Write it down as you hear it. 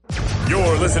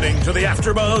You're listening to the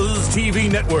AfterBuzz TV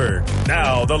Network,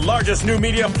 now the largest new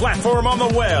media platform on the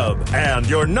web, and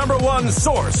your number one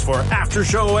source for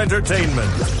after-show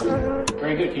entertainment.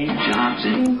 Very good, Keith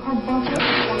Johnson.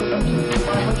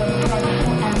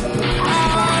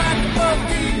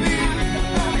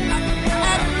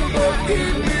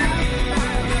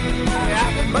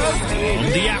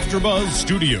 The AfterBuzz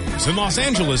Studios in Los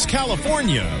Angeles,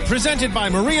 California, presented by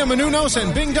Maria Menounos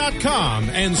and Bing.com,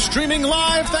 and streaming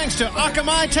live thanks to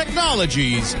Akamai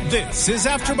Technologies. This is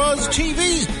AfterBuzz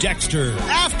TV's Dexter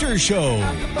After Show.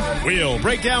 We'll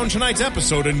break down tonight's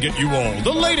episode and get you all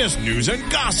the latest news and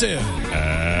gossip.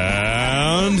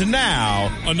 And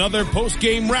now, another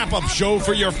post-game wrap-up show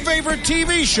for your favorite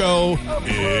TV show.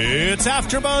 It's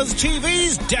AfterBuzz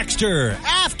TV's Dexter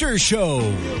After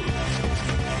Show.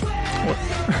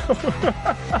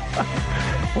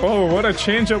 Whoa, what a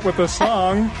change up with the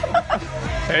song.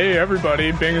 Hey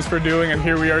everybody, Bing is for doing, and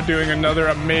here we are doing another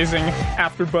amazing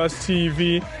AfterBuzz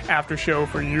TV after show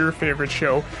for your favorite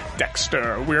show,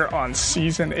 Dexter. We're on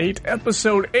season 8,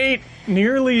 episode 8,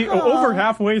 nearly over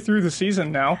halfway through the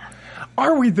season now.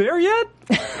 Are we there yet?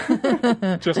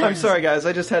 I'm sorry, guys.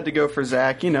 I just had to go for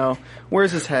Zach. You know,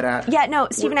 where's his head at? Yeah, no,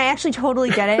 Steven, I actually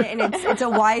totally get it, and it's a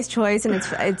wise choice, and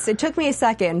it took me a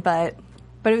second, but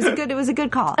it was a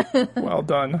good call. Well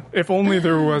done. If only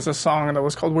there was a song that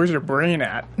was called "Where's Your Brain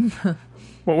At."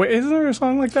 Well, wait, isn't there a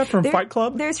song like that from Fight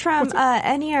Club? There's from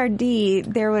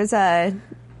NERD. There was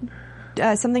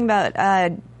something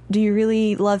about "Do you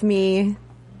really love me?"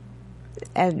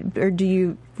 or "Do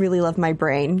you really love my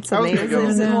brain?" Something. It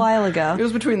was a while ago. It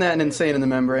was between that and Insane in the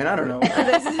Membrane. I don't know.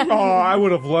 Oh, I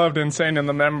would have loved Insane in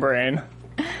the Membrane.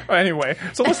 Anyway,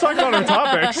 so let's talk about our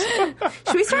topics.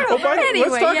 Should we start over?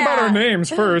 Let's talk about our names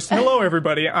first. Hello,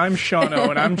 everybody. I'm Shauno,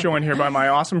 and I'm joined here by my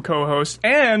awesome co-host,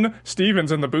 and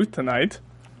Steven's in the booth tonight.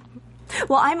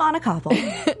 Well, I'm Anna Koppel.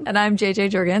 And I'm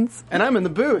JJ Jorgens. And I'm in the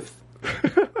booth.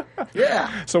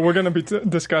 Yeah. So we're going to be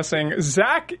discussing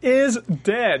Zach is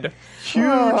Dead. Huge.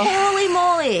 Holy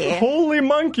moly. Holy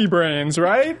monkey brains,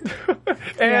 right?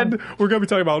 And we're going to be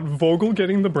talking about Vogel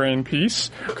getting the brain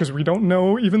piece, because we don't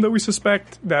know, even though we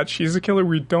suspect that she's a killer,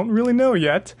 we don't really know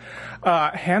yet.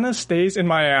 Hannah stays in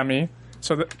Miami.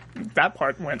 So that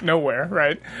part went nowhere,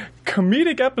 right?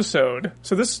 Comedic episode.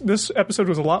 So this episode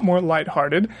was a lot more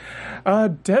lighthearted.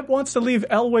 Deb wants to leave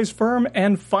Elway's firm,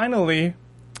 and finally,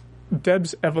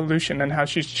 Deb's evolution and how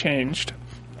she's changed.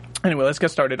 Anyway, let's get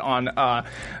started on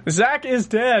Zach is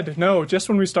Dead. No, just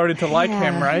when we started to like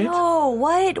him, right? No,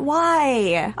 what?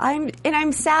 Why?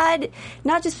 I'm sad,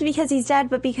 not just because he's dead,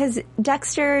 but because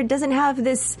Dexter doesn't have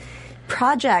this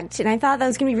project, and I thought that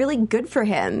was going to be really good for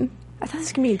him. I thought this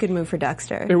was going to be a good move for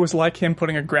Dexter. It was like him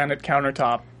putting a granite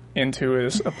countertop into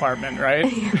his apartment, right?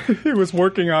 He was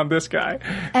working on this guy.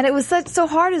 And it was so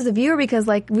hard as a viewer because,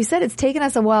 like we said, it's taken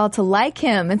us a while to like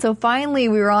him. And so finally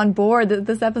we were on board.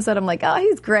 This episode, I'm like, oh,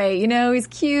 he's great. You know, he's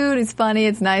cute. He's funny.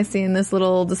 It's nice seeing this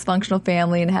little dysfunctional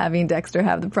family and having Dexter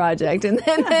have the project. And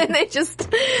then they just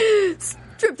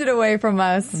stripped it away from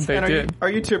us. They did. Our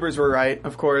YouTubers were right.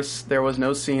 Of course, there was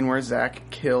no scene where Zach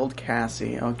killed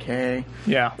Cassie, okay?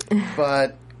 Yeah.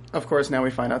 But of course, now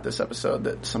we find out this episode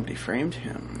that somebody framed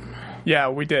him. Yeah,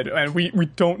 we did. And we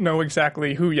don't know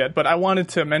exactly who yet, but I wanted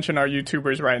to mention our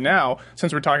YouTubers right now,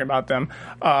 since we're talking about them.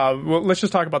 Well, let's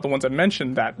just talk about the ones that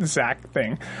mentioned that Zach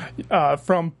thing.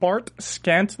 From Bart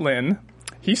Scantlin,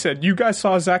 he said, "You guys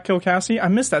saw Zach kill Cassie? I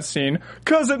missed that scene.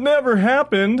 'Cause it never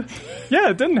happened."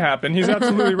 Yeah, it didn't happen. He's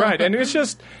absolutely right. And it's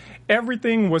just,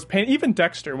 everything was even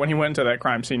Dexter, when he went into that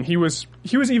crime scene, he was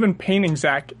even painting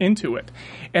Zach into it.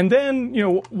 And then, you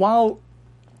know,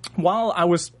 while I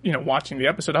was, you know, watching the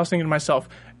episode, I was thinking to myself,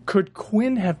 could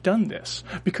Quinn have done this?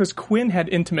 Because Quinn had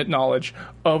intimate knowledge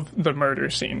of the murder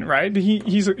scene, right?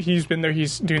 He's been there.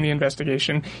 He's doing the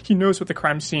investigation. He knows what the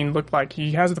crime scene looked like.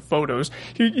 He has the photos.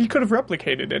 He could have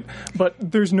replicated it. But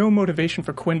there's no motivation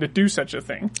for Quinn to do such a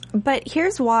thing. But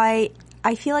here's why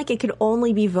I feel like it could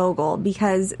only be Vogel,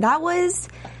 because that was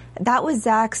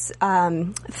Zach's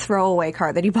throwaway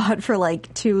car that he bought for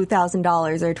like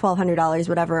 $2,000 or $1,200,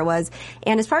 whatever it was.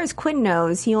 And as far as Quinn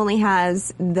knows, he only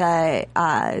has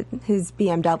his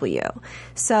BMW.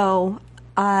 So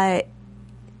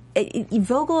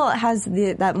Vogel has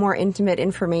that more intimate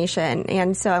information,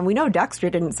 and we know Dexter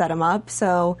didn't set him up.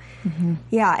 So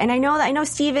yeah, and I know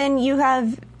Steven, you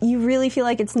really feel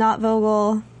like it's not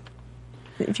Vogel.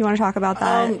 If you want to talk about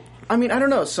that. I mean, I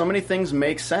don't know. So many things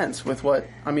make sense with what...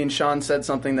 I mean, Sean said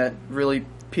something that really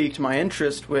piqued my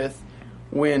interest with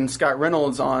when Scott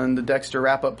Reynolds on the Dexter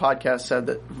Wrap-Up podcast said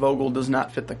that Vogel does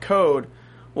not fit the code.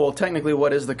 Well, technically,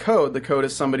 what is the code? The code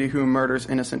is somebody who murders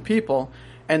innocent people.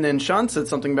 And then Sean said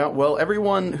something about, well,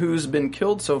 everyone who's been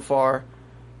killed so far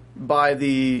by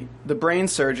the brain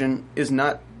surgeon is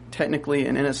not technically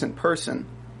an innocent person,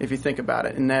 if you think about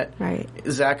it. And that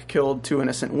Zach killed 2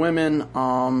 innocent women.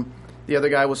 The other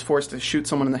guy was forced to shoot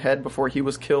someone in the head before he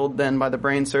was killed then by the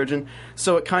brain surgeon.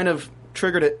 So it kind of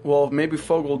triggered it. Well, maybe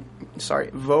Vogel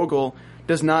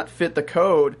does not fit the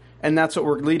code, and that's what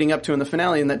we're leading up to in the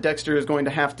finale, and that Dexter is going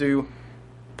to have to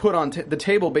put on the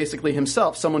table basically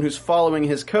himself, someone who's following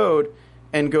his code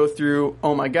and go through,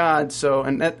 oh my God. So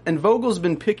and Vogel's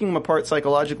been picking him apart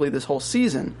psychologically this whole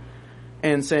season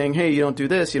and saying, hey, you don't do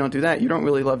this, you don't do that, you don't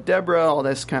really love Deborah, all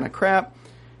this kind of crap.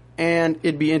 And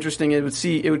it'd be interesting, it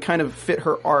would kind of fit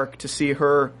her arc to see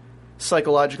her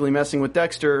psychologically messing with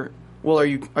Dexter. Well,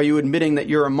 are you admitting that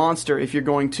you're a monster if you're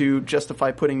going to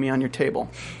justify putting me on your table?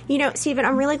 You know, Stephen,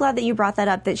 I'm really glad that you brought that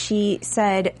up, that she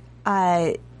said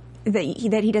that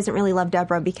he doesn't really love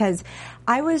Deborah, because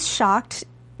I was shocked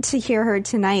to hear her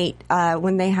tonight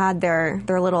when they had their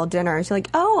little dinner. She's like,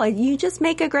 oh, you just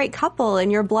make a great couple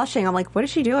and you're blushing. I'm like, what is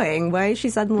she doing? Why is she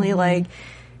suddenly like,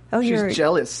 oh, she's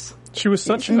jealous. She was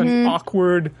such an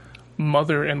awkward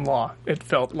mother-in-law, it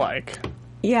felt like.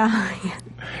 Yeah.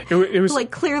 It was like,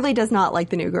 clearly does not like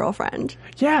the new girlfriend.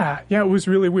 Yeah, it was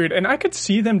really weird. And I could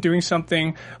see them doing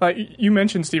something, like you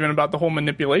mentioned, Stephen, about the whole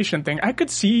manipulation thing. I could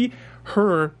see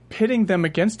her pitting them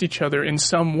against each other in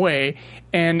some way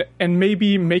and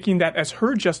maybe making that as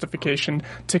her justification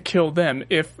to kill them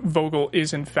if Vogel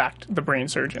is in fact the brain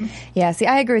surgeon. Yeah, see,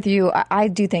 I agree with you. I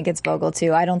do think it's Vogel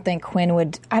too. I don't think Quinn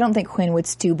would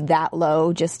stoop that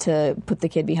low just to put the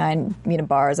kid behind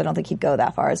bars. I don't think he'd go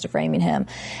that far as to framing him.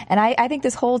 And I think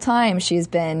this whole time she's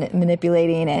been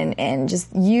manipulating and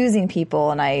just using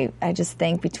people, and I just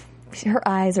think her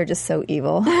eyes are just so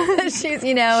evil. She's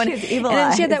evil and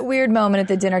then she had that weird moment at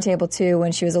the dinner table too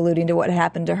when she was alluding to what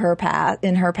happened to her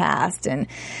past, and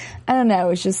I don't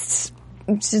know, it's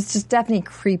just definitely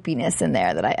creepiness in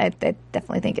there that I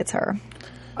definitely think it's her.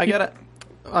 I'm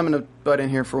gonna butt in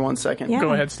here for 1 second. Yeah.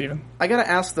 Go ahead, Stephen. I gotta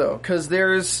ask though,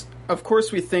 because of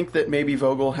course we think that maybe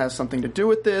Vogel has something to do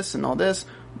with this and all this,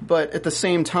 but at the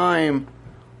same time,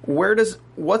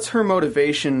 what's her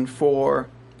motivation for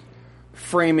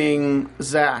framing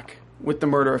Zach with the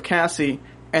murder of Cassie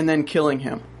and then killing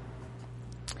him?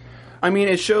 I mean,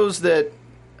 it shows that,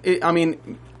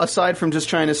 aside from just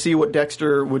trying to see what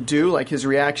Dexter would do, like his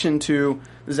reaction to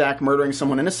Zach murdering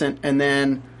someone innocent and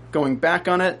then going back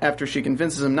on it after she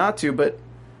convinces him not to, but,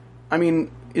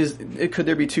 could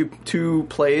there be two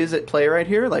plays at play right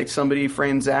here? Like somebody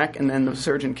framed Zach and then the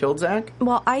surgeon killed Zach?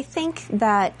 Well, I think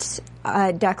that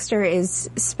Dexter is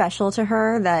special to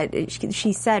her, that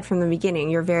she said from the beginning,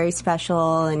 you're very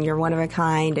special and you're one of a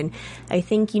kind. And I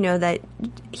think, that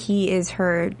he is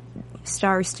her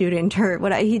star student, or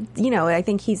I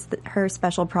think he's her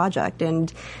special project.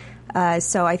 And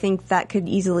so I think that could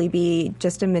easily be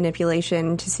just a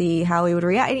manipulation to see how he would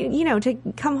react. To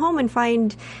come home and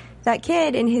find that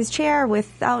kid in his chair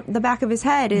without the back of his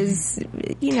head is,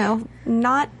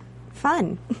 not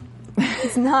fun.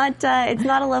 It's not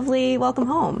a lovely welcome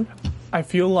home. I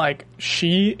feel like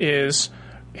she is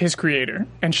his creator,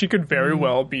 and she could very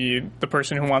well be the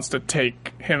person who wants to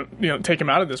take him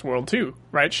out of this world too,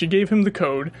 right? She gave him the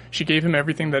code. She gave him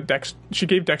everything she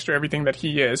gave Dexter everything that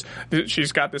he is.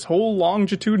 She's got this whole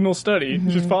longitudinal study. Mm-hmm.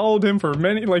 She's followed him for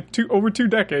over 2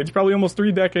 decades, probably almost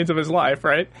 3 decades of his life,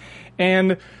 right?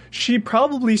 And she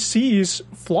probably sees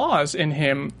flaws in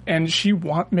him, and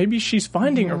maybe she's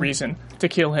finding a reason to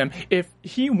kill him. If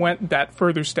he went that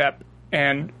further step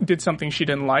and did something she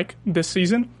didn't like this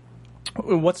season,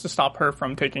 what's to stop her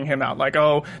from taking him out? Like,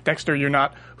 oh, Dexter, you're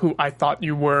not who I thought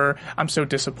you were. I'm so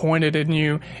disappointed in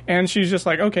you. And she's just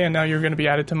like, okay, and now you're going to be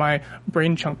added to my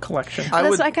brain chunk collection.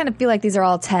 I kind of feel like these are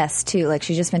all tests, too. Like,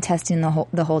 she's just been testing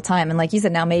the whole time. And like you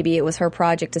said, now maybe it was her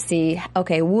project to see,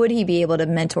 okay, would he be able to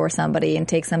mentor somebody and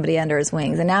take somebody under his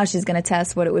wings? And now she's going to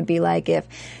test what it would be like if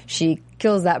she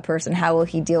kills that person. How will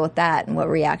he deal with that? And what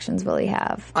reactions will he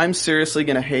have? I'm seriously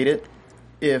going to hate it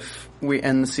if we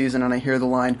end the season and I hear the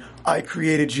line, I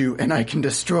created you and I can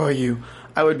destroy you.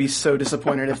 I would be so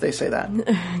disappointed if they say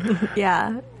that.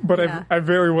 Yeah. But yeah. I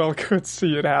very well could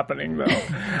see it happening, though.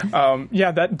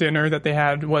 That dinner that they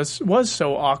had was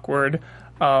so awkward.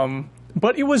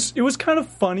 But it was kind of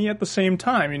funny at the same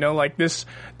time, like this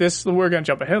we're going to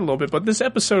jump ahead a little bit, but this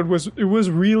episode was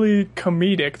really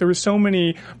comedic. There were so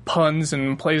many puns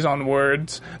and plays on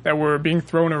words that were being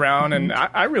thrown around, and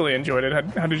I really enjoyed it.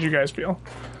 How did you guys feel?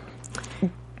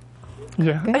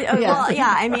 Yeah. Well,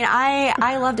 yeah, I mean,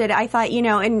 I loved it. I thought,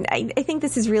 and I think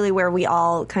this is really where we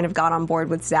all kind of got on board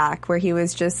with Zach, where he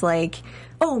was just like,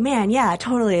 oh man, yeah,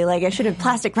 totally. Like, I should have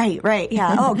plastic, right,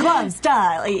 yeah. Oh, gloves, duh.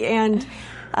 And,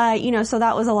 so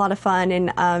that was a lot of fun.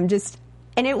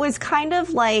 And it was kind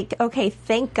of like, okay,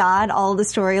 thank God all the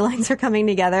storylines are coming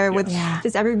together with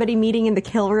just everybody meeting in the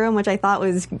kill room, which I thought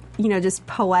was, just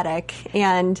poetic.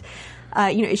 And,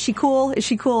 is she cool? Is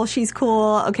she cool? She's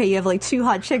cool. Okay, you have like 2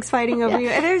 hot chicks fighting over you.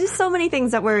 And there's just so many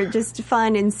things that were just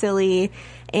fun and silly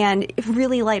and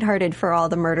really lighthearted for all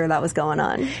the murder that was going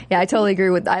on. Yeah, I totally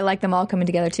agree I like them all coming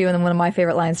together too. And then one of my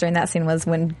favorite lines during that scene was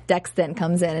when Dexter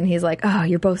comes in and he's like, oh,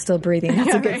 you're both still breathing.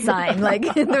 That's a good sign.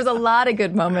 Like, there's a lot of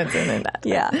good moments in that.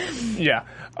 Yeah. Yeah.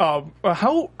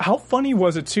 How funny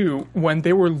was it too when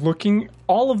they were looking,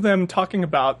 all of them talking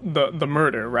about the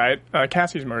murder, right?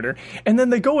 Cassie's murder, and then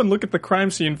they go and look at the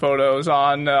crime scene photos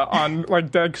on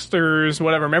like Dexter's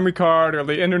whatever memory card or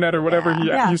the internet or whatever he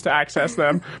used to access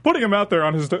them, putting them out there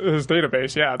on his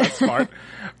database. Yeah, that's smart.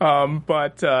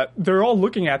 But they're all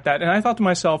looking at that, and I thought to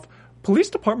myself,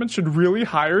 police departments should really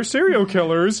hire serial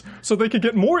killers so they could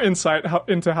get more insight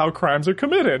into how crimes are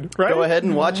committed, right? Go ahead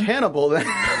and watch Hannibal then.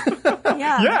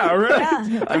 Yeah, right.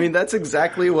 Yeah. I mean, that's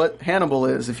exactly what Hannibal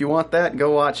is. If you want that,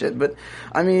 go watch it. But,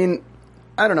 I mean,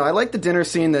 I don't know. I like the dinner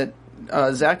scene that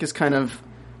Zach is kind of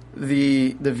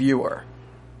the viewer,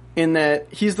 in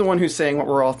that he's the one who's saying what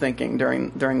we're all thinking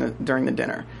during the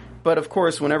dinner. But, of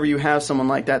course, whenever you have someone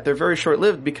like that, they're very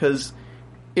short-lived because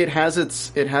it has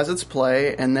its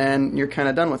play, and then you're kind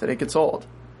of done with it. It gets old.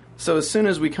 So as soon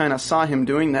as we kind of saw him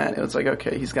doing that, it was like,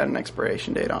 okay, he's got an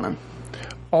expiration date on him.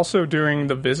 Also, during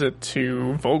the visit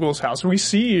to Vogel's house, we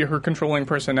see her controlling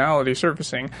personality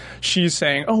surfacing. She's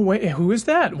saying, oh, wait, who is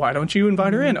that? Why don't you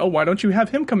invite her in? Oh, why don't you have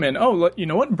him come in? Oh, you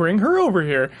know what? Bring her over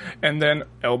here. And then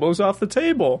elbows off the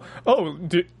table. Oh,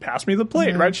 pass me the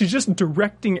plate, right? She's just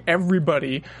directing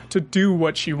everybody to do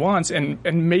what she wants. And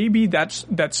maybe that's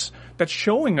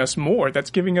showing us more. That's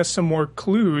giving us some more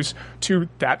clues to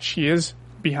that she is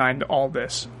behind all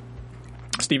this.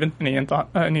 Stephen,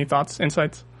 any thoughts,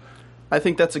 insights? I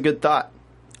think that's a good thought.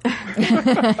 I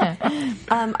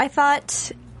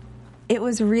thought it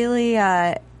was really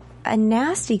a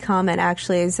nasty comment,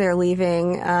 actually, as they're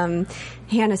leaving.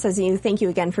 Hannah says, thank you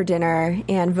again for dinner.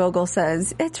 And Vogel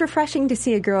says, it's refreshing to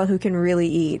see a girl who can really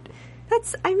eat.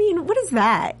 What is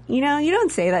that? You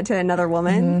don't say that to another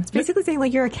woman. Mm-hmm. It's basically saying,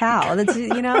 like, you're a cow. That's,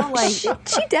 like...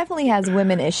 She definitely has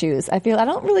women issues. I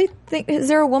don't really think... Is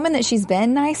there a woman that she's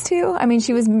been nice to? I mean,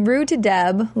 she was rude to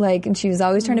Deb, and she was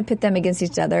always trying to pit them against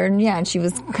each other. And she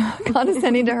was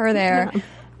condescending to her there. Yeah.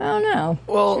 I don't know.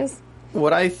 Well,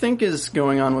 what I think is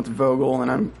going on with Vogel,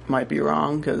 and I might be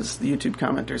wrong, because the YouTube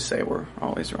commenters say we're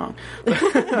always wrong.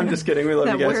 I'm just kidding. We love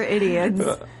you guys. We're idiots.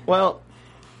 Well,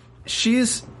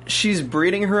 she's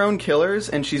breeding her own killers,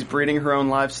 and she's breeding her own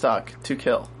livestock to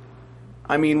kill.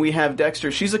 I mean, we have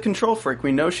Dexter. She's a control freak.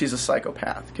 We know she's a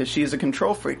psychopath because she's a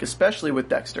control freak, especially with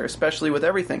Dexter, especially with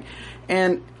everything.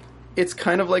 And it's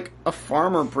kind of like a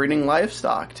farmer breeding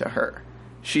livestock to her.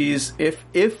 She's,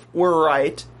 if we're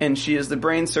right, and she is the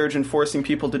brain surgeon forcing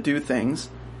people to do things,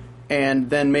 and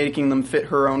then making them fit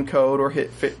her own code or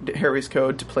fit Harry's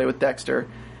code to play with Dexter,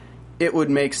 it would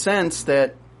make sense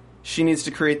that she needs to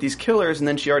create these killers, and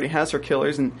then she already has her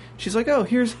killers, and she's like, oh,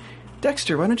 here's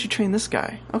Dexter, why don't you train this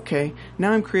guy? Okay,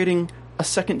 now I'm creating a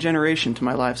second generation to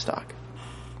my livestock.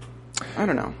 I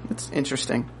don't know. It's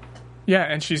interesting. Yeah,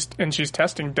 and she's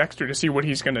testing Dexter to see what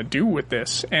he's going to do with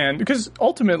this. And because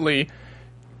ultimately,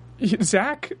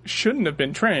 Zach shouldn't have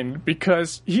been trained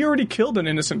because he already killed an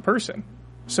innocent person.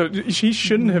 So he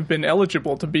shouldn't have been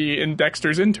eligible to be in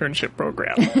Dexter's internship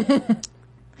program.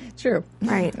 True.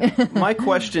 Right. My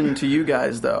question to you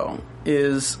guys, though,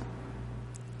 is,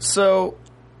 so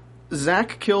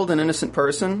Zach killed an innocent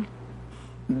person,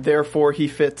 therefore he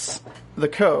fits the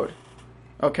code.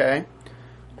 Okay.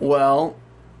 Well,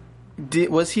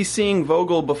 was he seeing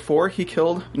Vogel before he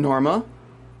killed Norma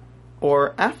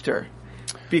or after?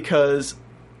 Because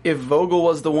if Vogel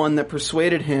was the one that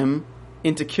persuaded him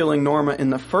into killing Norma in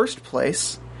the first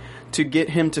place to get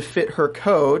him to fit her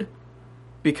code,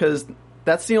 because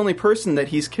that's the only person that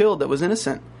he's killed that was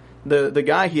innocent. The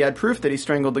guy, he had proof that he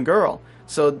strangled the girl.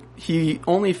 So he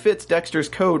only fits Dexter's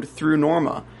code through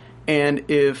Norma.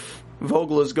 And if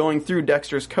Vogel is going through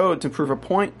Dexter's code to prove a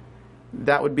point,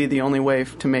 that would be the only way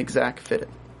to make Zach fit it.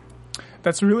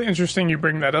 That's really interesting you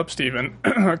bring that up, Stephen,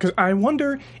 because I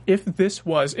wonder if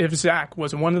Zach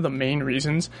was one of the main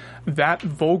reasons that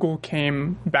Vogel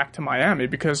came back to Miami,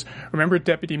 because remember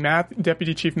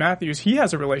Deputy Chief Matthews, he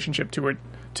has a relationship to her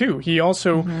too. He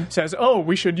also says, oh,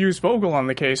 we should use Vogel on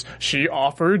the case. She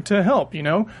offered to help,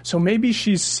 So maybe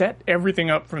she's set everything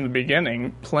up from the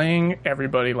beginning, playing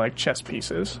everybody like chess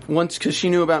pieces. Once, because she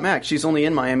knew about Max. She's only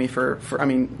in Miami for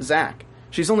Zach.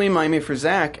 She's only in Miami for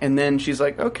Zach, and then she's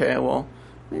like, okay, well,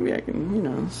 maybe I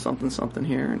can, something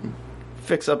here, and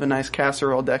fix up a nice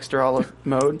casserole Dexter olive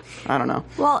mode. I don't know.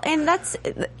 Well, and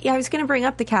I was going to bring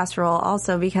up the casserole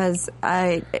also because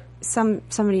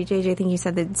somebody, JJ, I think you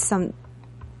said that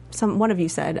one of you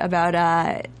said about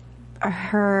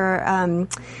her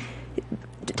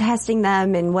testing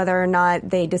them and whether or not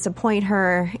they disappoint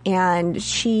her, and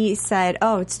she said,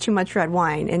 oh, it's too much red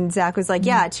wine, and Zach was like,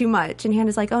 yeah, too much, and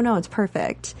Hannah's like, oh no, it's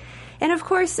perfect. And of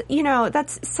course,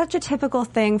 that's such a typical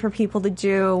thing for people to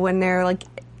do when they're like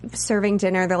serving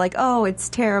dinner. They're like, oh, it's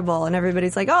terrible, and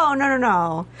everybody's like, oh,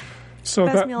 no. So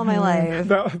best meal of my life.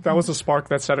 That was the spark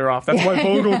that set her off. That's why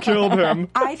Vogel killed him.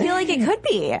 I feel like it could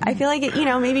be. I feel like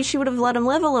maybe she would have let him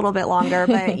live a little bit longer,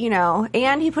 but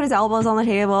and he put his elbows on the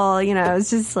table. It's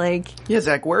just like, yeah,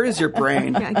 Zach, where is your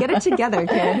brain? Yeah, get it together,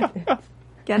 kid.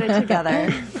 Get it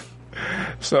together.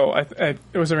 So,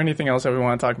 was there anything else that we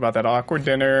want to talk about? That awkward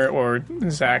dinner or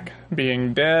Zach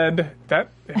being dead?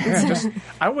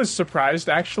 I was surprised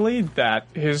actually that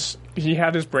he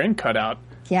had his brain cut out.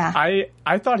 Yeah.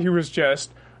 I thought he was just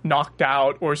knocked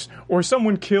out or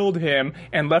someone killed him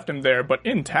and left him there, but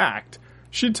intact.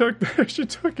 She took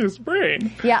his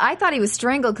brain. Yeah, I thought he was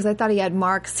strangled because I thought he had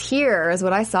marks here is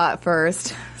what I saw at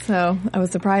first. So I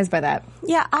was surprised by that.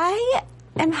 Yeah,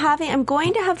 I'm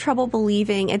going to have trouble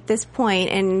believing at this point,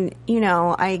 and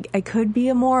I could be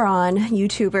a moron,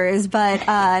 YouTubers, but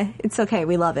it's okay.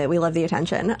 We love it. We love the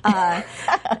attention. But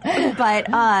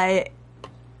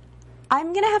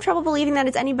I'm going to have trouble believing that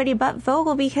it's anybody but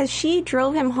Vogel because she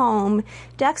drove him home.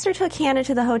 Dexter took Hannah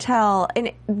to the hotel,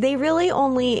 and they really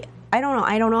only, I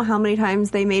don't know how many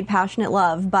times they made passionate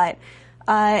love, but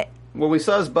well, we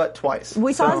saw his butt twice.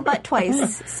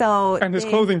 So and his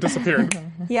clothing disappeared.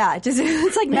 Yeah,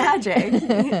 it's like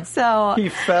magic. So he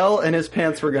fell and his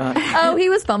pants were gone. Oh, he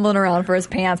was fumbling around for his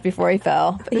pants before he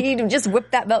fell. He just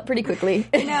whipped that belt pretty quickly.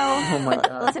 Oh my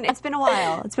God. Listen, it's been a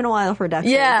while. It's been a while for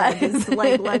Dexter. Yeah.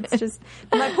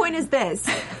 My point is this.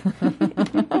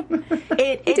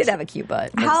 He did have a cute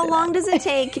butt. How long does it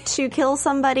take to kill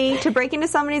somebody, to break into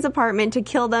somebody's apartment, to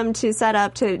kill them, to set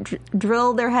up, to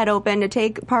drill their head open, to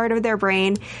take part of their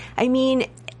brain? I mean,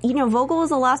 Vogel was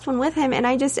the last one with him, and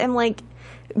I just am like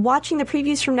watching the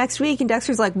previews from next week, and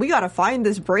Dexter's like, we gotta find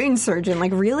this brain surgeon.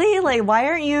 Like, really? Like, why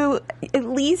aren't you at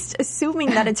least assuming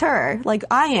that it's her? Like,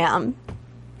 I am.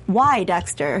 Why,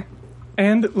 Dexter?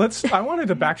 And I wanted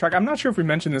to backtrack. I'm not sure if we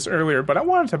mentioned this earlier, but I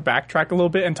wanted to backtrack a little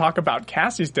bit and talk about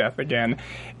Cassie's death again.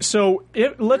 So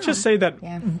let's just say that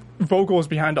Vogel is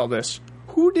behind all this.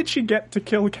 Who did she get to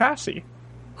kill Cassie?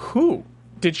 Who?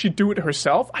 Did she do it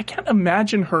herself? I can't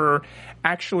imagine her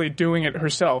actually doing it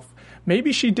herself.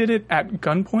 Maybe she did it at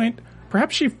gunpoint.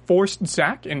 Perhaps she forced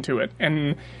Zach into it.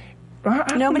 And I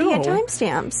don't know. He had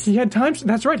timestamps. He had timestamps.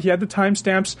 That's right. He had the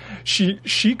timestamps.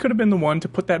 She could have been the one to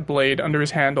put that blade under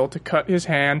his handle, to cut his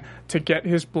hand, to get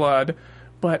his blood.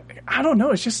 But I don't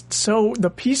know. It's just so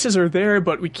the pieces are there,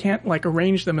 but we can't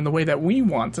arrange them in the way that we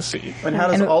want to see. And how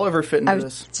does Oliver fit into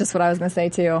this? Just what I was going to say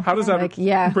too. How does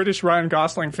that British Ryan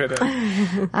Gosling fit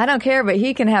in? I don't care, but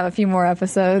he can have a few more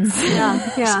episodes.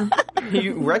 Yeah. He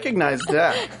recognized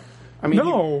that. I mean,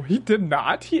 no, he did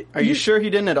not. Are you sure he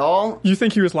didn't at all? You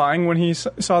think he was lying when he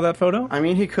saw that photo? I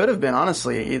mean, he could have been.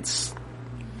 Honestly, he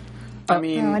said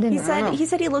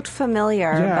he looked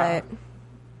familiar, but.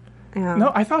 Yeah.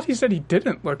 No, I thought he said he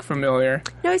didn't look familiar.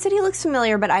 No, he said he looks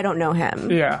familiar, but I don't know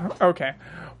him. Yeah, okay.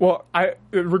 Well,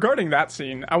 regarding that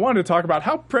scene, I wanted to talk about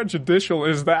how prejudicial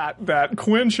is that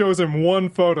Quinn shows him one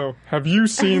photo. Have you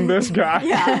seen this guy?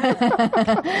 Yeah.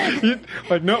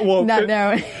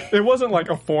 It wasn't like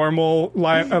a formal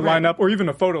lineup or even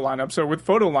a photo lineup. So with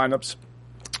photo lineups,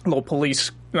 a little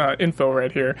police info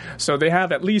right here. So they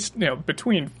have at least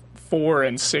between 4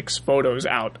 and 6 photos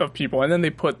out of people, and then they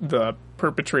put the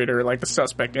perpetrator, the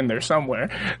suspect, in there somewhere.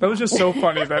 That was just so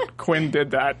funny that Quinn did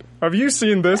that. Have you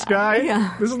seen this guy?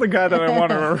 Yeah. This is the guy that I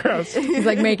want to arrest. He's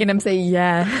making him say,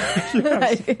 yeah.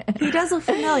 Yes. He does look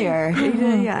familiar.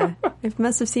 Yeah. I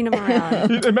must have seen him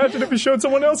around. Imagine if he showed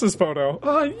someone else's photo.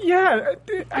 I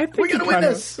think we got a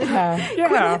witness.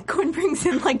 Yeah. Quinn brings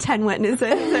in 10 witnesses.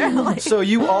 They're so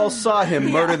you all saw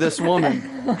him murder this woman.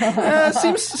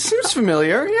 Seems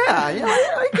familiar. Yeah,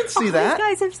 I can see that. These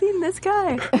guys have seen this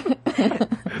guy.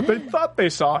 They thought they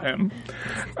saw him.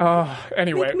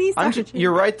 Anyway.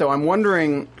 You're right, though. I'm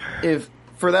wondering if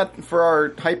for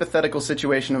our hypothetical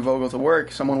situation of Vogel to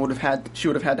work, she would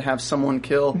have had to have someone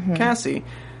kill Cassie.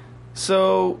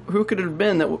 So who could it have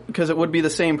been? Because it would be the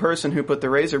same person who put the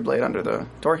razor blade under the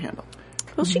door handle.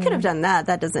 Well, she could have done that.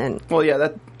 That doesn't... Well, yeah,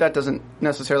 that doesn't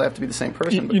necessarily have to be the same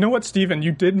person. You know what, Stephen?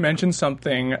 You did mention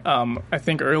something, I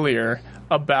think, earlier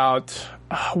about,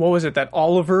 what was it, that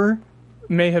Oliver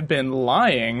may have been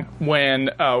lying when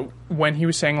he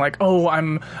was saying, like, oh,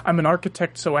 I'm an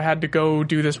architect, so I had to go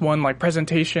do this one, like,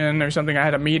 presentation or something. I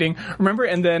had a meeting. Remember?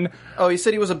 And then... Oh, he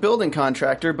said he was a building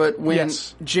contractor, but when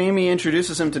Jamie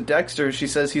introduces him to Dexter, she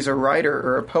says he's a writer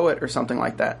or a poet or something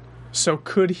like that. So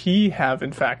could he have,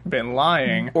 in fact, been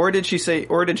lying? Or did she say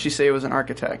it was an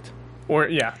architect? Or,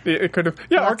 yeah, it could have...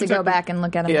 Yeah, we'll have to go back and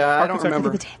look at him. Yeah, I don't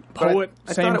remember. Poet,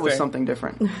 I thought it was something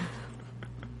different.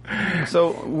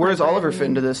 So where's Oliver fit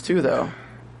into this, too, though?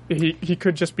 He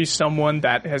could just be someone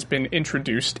that has been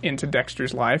introduced into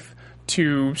Dexter's life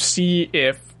to see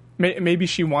if... Maybe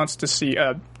she wants to see...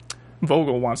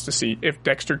 Vogel wants to see if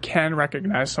Dexter can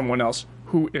recognize someone else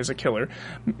who is a killer.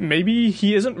 Maybe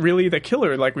he isn't really the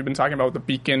killer, like we've been talking about with the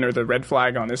beacon or the red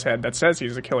flag on his head that says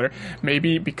he's a killer.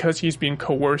 Maybe because he's being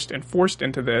coerced and forced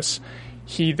into this,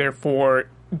 he therefore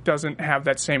doesn't have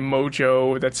that same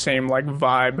mojo, that same like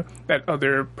vibe that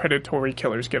other predatory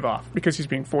killers give off, because he's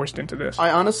being forced into this.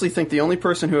 I honestly think the only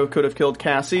person who could have killed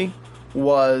Cassie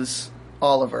was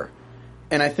Oliver.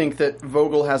 And I think that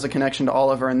Vogel has a connection to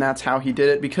Oliver, and that's how he did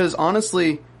it. Because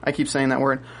honestly, I keep saying that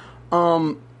word,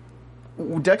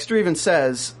 Dexter even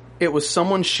says it was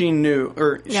someone she knew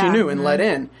and let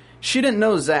in. She didn't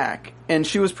know Zach, and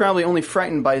she was probably only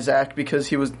frightened by Zach because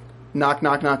he was knock,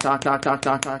 knock, knock, knock, knock, knock,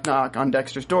 knock, knock, knock on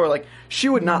Dexter's door. Like, she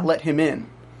would not let him in,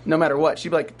 no matter what. She'd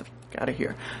be like, get the fuck out of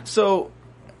here. So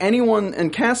anyone,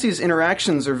 and Cassie's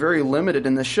interactions are very limited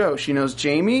in this show. She knows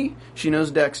Jamie, she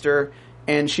knows Dexter,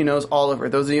 and she knows Oliver.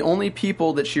 Those are the only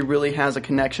people that she really has a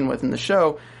connection with in the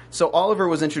show. So Oliver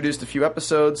was introduced a few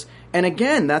episodes, and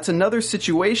again, that's another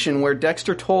situation where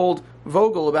Dexter told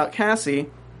Vogel about Cassie,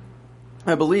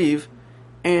 I believe,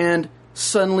 and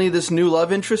suddenly this new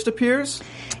love interest appears.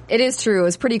 It is true. It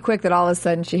was pretty quick that all of a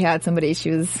sudden she had somebody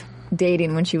she was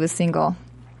dating when she was single.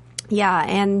 Yeah,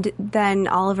 and then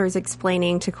Oliver's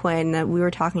explaining to Quinn that we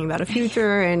were talking about a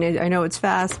future, and I know it's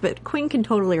fast, but Quinn can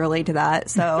totally relate to that.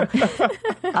 So,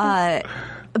 but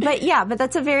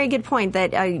that's a very good point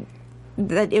that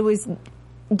it was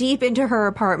deep into her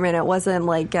apartment. It wasn't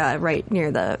like right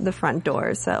near the front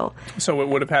door. So it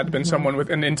would have had to been someone with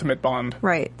an intimate bond,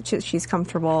 right? She's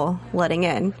comfortable letting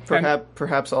in.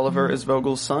 Perhaps Oliver is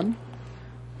Vogel's son.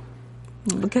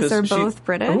 Because they're both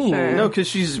British? Or? No, because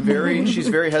she's very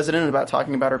hesitant about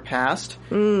talking about her past.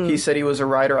 He said he was a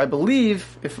writer, I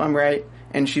believe, if I'm right,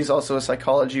 and she's also a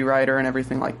psychology writer and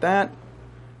everything like that.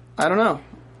 I don't know.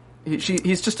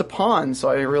 He's just a pawn, so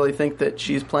I really think that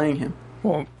she's playing him.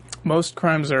 Well, most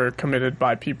crimes are committed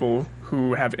by people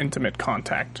who have intimate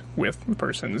contact with the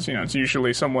persons. You know, it's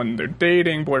usually someone they're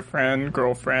dating, boyfriend,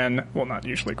 girlfriend. Well, not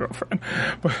usually girlfriend,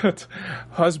 but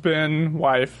husband,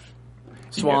 wife.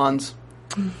 Swans.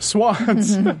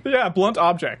 Swans. Yeah, blunt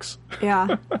objects.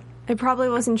 Yeah. It probably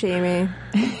wasn't Jamie.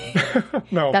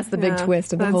 No. That's the big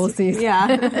twist of the whole season.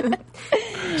 Yeah.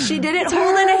 She did it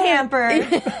holding a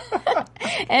hamper.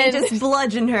 And just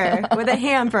bludgeoned her with a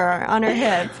hamper on her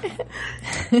hip.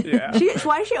 Yeah.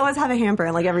 Why does she always have a hamper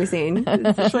in like every scene?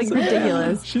 It's just like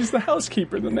ridiculous. She's the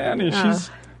housekeeper, the nanny.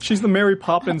 She's the Mary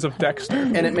Poppins of Dexter.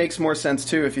 And it makes more sense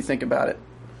too if you think about it.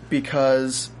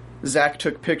 Because Zach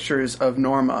took pictures of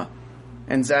Norma,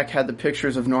 and Zach had the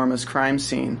pictures of Norma's crime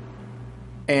scene,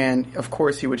 and of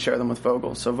course he would share them with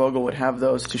Vogel. So Vogel would have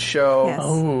those to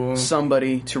show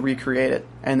somebody to recreate it,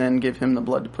 and then give him the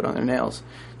blood to put on their nails.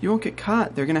 You won't get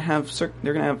caught. They're gonna have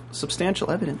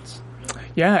substantial evidence.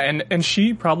 Yeah, and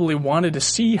she probably wanted to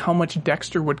see how much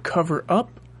Dexter would cover up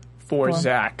for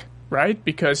Zach. Right?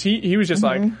 Because he was just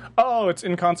like, oh, it's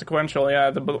inconsequential.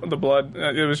 Yeah, the blood.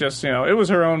 It was just, it was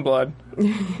her own blood.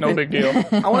 No big deal.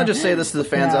 I want to just say this to the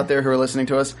fans out there who are listening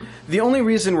to us. The only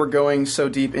reason we're going so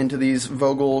deep into these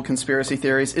Vogel conspiracy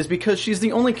theories is because she's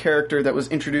the only character that was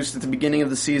introduced at the beginning of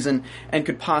the season and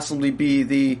could possibly be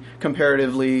the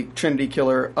comparatively Trinity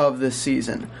killer of this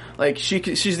season. Like,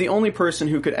 she's the only person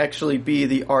who could actually be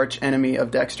the arch enemy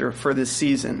of Dexter for this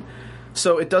season.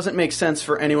 So it doesn't make sense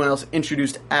for anyone else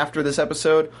introduced after this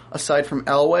episode, aside from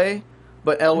Elway.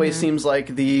 But Elway seems like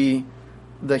the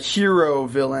the hero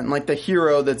villain, like the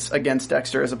hero that's against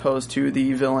Dexter as opposed to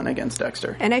the villain against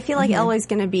Dexter. And I feel like Elway's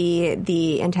going to be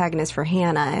the antagonist for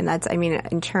Hannah, and that's, I mean,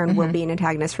 in turn will be an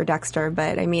antagonist for Dexter,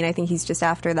 but I mean, I think he's just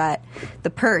after the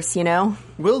purse, you know?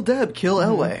 Will Deb kill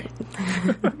Elway?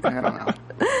 I don't know.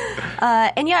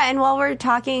 And while we're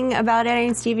talking about it, I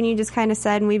mean, Steven, you just kind of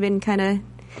said, and we've been kind of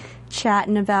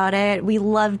chatting about it. We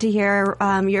love to hear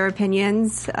your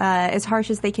opinions, as harsh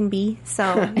as they can be.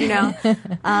 So, you know,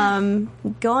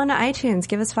 go on to iTunes,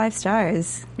 give us 5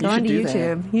 stars. Go on to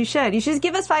YouTube. You should. You should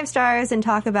give us 5 stars and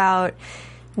talk about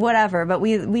whatever, but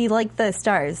we like the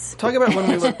stars. Talk about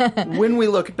when we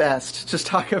look best. Just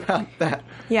talk about that.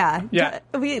 Yeah.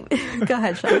 Go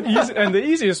ahead, Sean. And the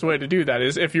easiest way to do that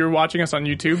is if you're watching us on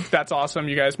YouTube, that's awesome.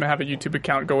 You guys may have a YouTube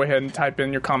account. Go ahead and type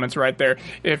in your comments right there.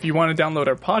 If you want to download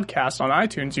our podcast on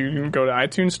iTunes, you can go to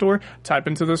iTunes Store, type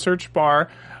into the search bar,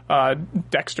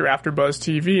 Dexter AfterBuzz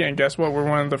TV, and guess what? We're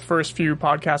one of the first few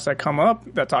podcasts that come up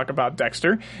that talk about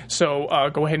Dexter. So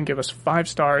go ahead and give us 5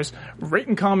 stars, rate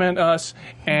and comment us,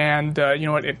 and you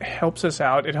know what? It helps us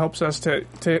out. It helps us to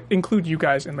include you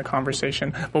guys in the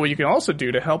conversation. But what you can also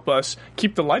do to help us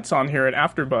keep the lights on here at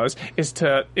AfterBuzz is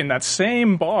to, in that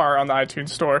same bar on the iTunes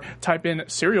Store, type in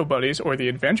Serial Buddies or The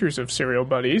Adventures of Serial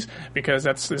Buddies, because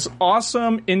that's this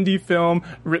awesome indie film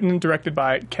written and directed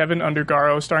by Kevin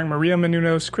Undergaro, starring Maria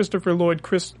Menounos, Christopher Lloyd,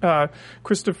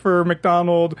 Christopher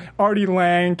McDonald, Artie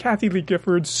Lang, Kathy Lee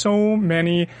Gifford, so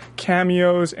many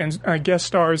cameos and guest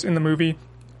stars in the movie.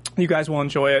 You guys will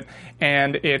enjoy it,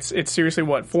 and it's seriously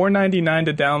 $4.99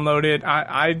 to download it.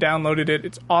 I downloaded it.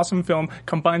 It's an awesome film.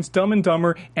 Combines Dumb and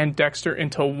Dumber and Dexter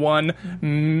into one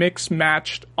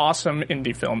mix-matched awesome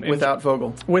indie film. Without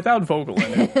Vogel. Without Vogel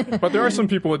in it. But there are some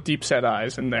people with deep-set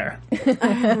eyes in there.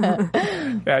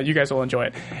 You guys will enjoy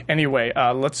it. Anyway,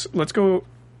 let's go.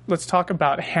 Let's talk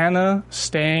about Hannah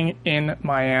staying in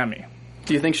Miami.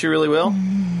 Do you think she really will?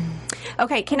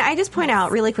 Okay, can I just point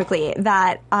out really quickly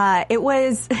that it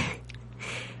was...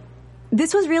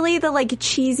 This was really the, like,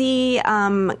 cheesy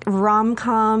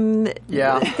rom-com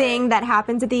thing that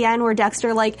happens at the end where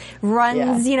Dexter, like,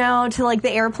 runs, you know, to, like,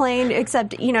 the airplane,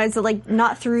 except, you know, it's, like,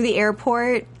 not through the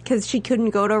airport because she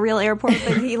couldn't go to a real airport,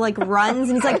 but he, like, runs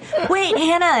and he's like, wait,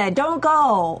 Hannah, don't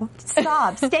go.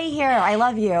 Stop. Stay here. I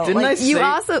love you. You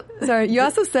also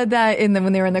said that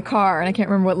when they were in the car, and I can't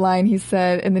remember what line he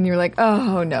said, and then you were like,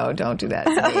 oh, no, don't do that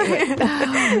to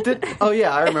me.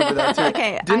 I remember that, too.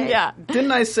 Okay.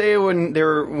 Didn't I say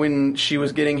when she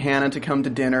was getting Hannah to come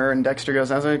to dinner and Dexter goes,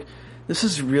 I was like, this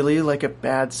is really like a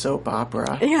bad soap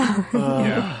opera.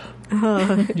 Yeah.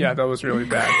 Yeah, that was really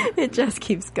bad. It just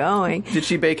keeps going. Did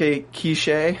she bake a quiche?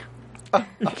 A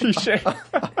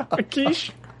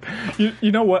quiche?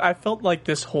 You know what? I felt like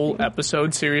this whole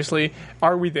episode, seriously,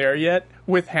 are we there yet?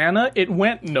 With Hannah, it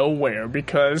went nowhere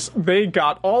because they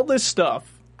got all this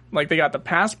stuff. Like, they got the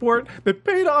passport. They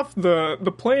paid off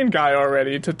the plane guy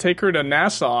already to take her to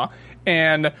Nassau.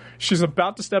 And she's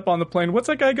about to step on the plane. What's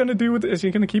that guy going to do with it? Is he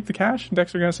going to keep the cash?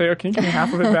 Dexter going to say, can you give me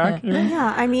half of it back? You know?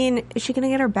 Yeah, I mean, is she going to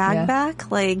get her bag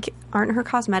back? Like, aren't her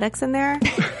cosmetics in there?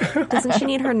 Doesn't she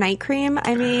need her night cream?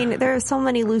 I mean, there are so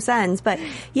many loose ends. But,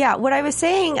 yeah, what I was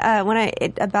saying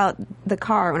about the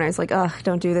car, when I was like, ugh,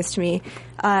 don't do this to me,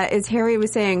 is Harry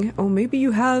was saying, oh, maybe you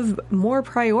have more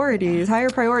priorities, higher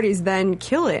priorities than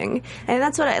killing. And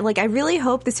that's what I really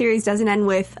hope the series doesn't end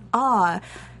with,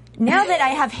 now that I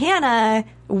have Hannah,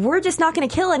 we're just not going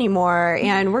to kill anymore,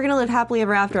 and we're going to live happily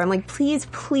ever after. I'm like, please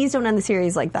don't end the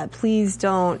series like that. Please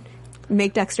don't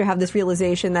make Dexter have this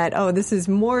realization that, this is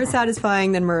more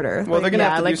satisfying than murder. Well, they're going to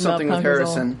have to do something with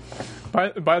Harrison.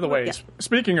 By the way,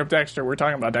 speaking of Dexter, we're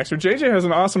talking about Dexter. JJ has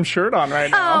an awesome shirt on right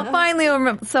now. Oh, finally.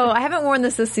 So I haven't worn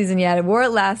this season yet. I wore it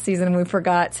last season and we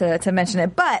forgot to mention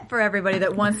it. But for everybody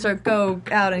that wants to go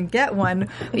out and get one,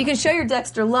 you can show your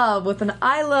Dexter love with an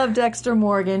I Love Dexter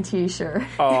Morgan t-shirt.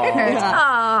 It's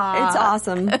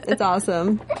awesome. It's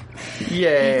awesome.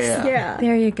 Yeah.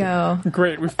 There you go.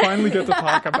 Great. We finally get to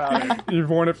talk about it. You've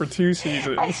worn it for 2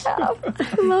 seasons. I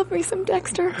have. Love me some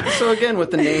Dexter. So again,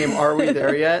 with the name, Are We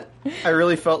There Yet? I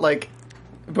really felt like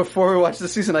before we watched the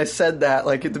season, I said that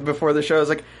before the show. I was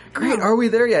like, "Great, are we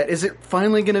there yet? Is it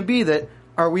finally going to be that?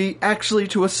 Are we actually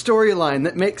to a storyline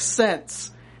that makes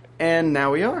sense?" And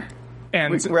now we are.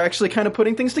 And we're actually kind of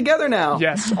putting things together now.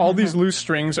 Yes, all these loose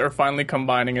strings are finally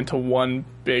combining into one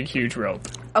big, huge rope.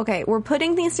 Okay, we're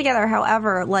putting things together.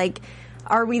 However,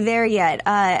 are we there yet?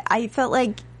 I felt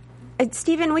like,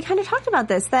 Steven, we kind of talked about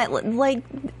this. That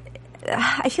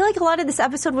I feel like a lot of this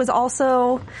episode was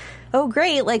also oh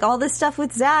great, like all this stuff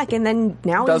with Zach, and then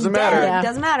now Doesn't he's matter. dead. Yeah.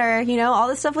 Doesn't matter. You know, all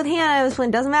this stuff with Hannah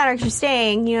doesn't matter because she's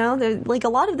staying. You know, like a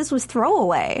lot of this was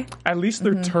throwaway. At least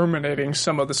they're terminating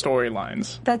some of the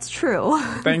storylines. That's true.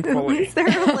 Thankfully. At least they're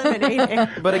eliminating.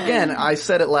 But again, I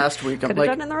said it last week. I'm Could have like,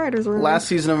 done it in the writers' room. last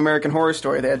season of American Horror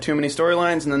Story, they had too many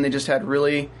storylines, and then they just had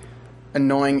really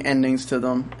annoying endings to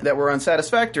them that were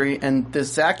unsatisfactory. And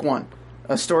this Zach one,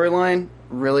 a storyline,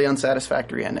 really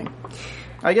unsatisfactory ending.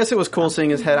 I guess it was cool seeing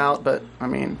his head out, but I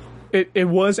mean, It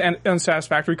was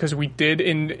unsatisfactory because we did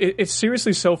it's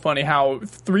seriously so funny how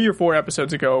 3 or 4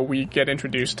 episodes ago we get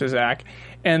introduced to Zach,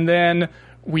 and then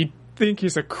we think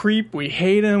he's a creep, we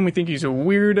hate him, we think he's a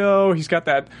weirdo, he's got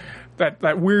that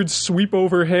weird sweep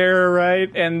over hair, right?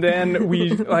 And then we,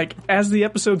 like, as the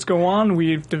episodes go on,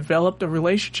 we've developed a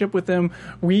relationship with him.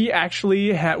 We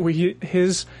actually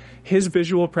his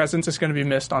visual presence is going to be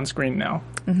missed on screen now,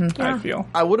 I feel.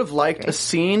 I would have liked a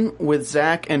scene with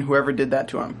Zach and whoever did that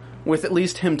to him, with at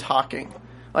least him talking.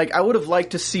 Like, I would have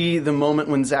liked to see the moment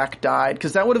when Zach died,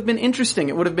 because that would have been interesting.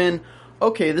 It would have been,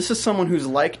 okay, this is someone who's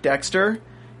like Dexter,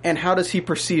 and how does he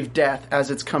perceive death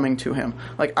as it's coming to him?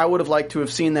 Like, I would have liked to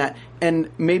have seen that, and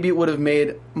maybe it would have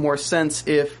made more sense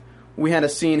if we had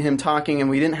seen him talking and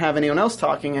we didn't have anyone else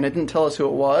talking and it didn't tell us who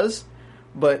it was,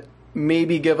 but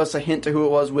maybe give us a hint to who it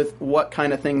was with what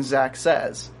kind of things Zach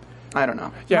says. I don't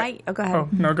know. Yeah. Go ahead. Oh,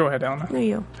 no, go ahead, Elena. No,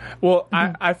 you. Well,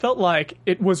 I felt like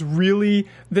it was really,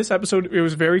 this episode, it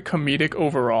was very comedic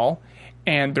overall,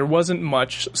 and there wasn't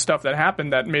much stuff that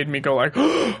happened that made me go like,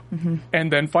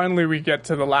 and then finally we get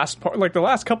to the last part, like the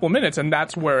last couple of minutes, and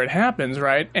that's where it happens,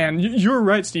 right? And you're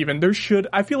right, Steven,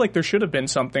 I feel like there should have been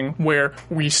something where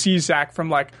we see Zach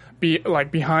from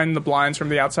behind the blinds from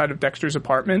the outside of Dexter's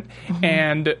apartment,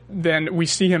 and then we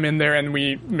see him in there, and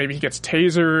maybe he gets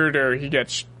tasered or he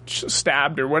gets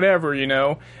stabbed or whatever, you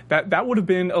know. That would have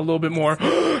been a little bit more.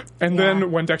 And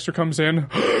then when Dexter comes in,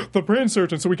 the brain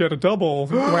surgeon, so we get a double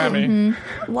whammy.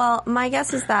 Well, my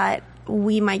guess is that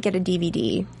we might get a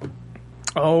DVD.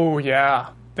 Oh yeah,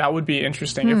 that would be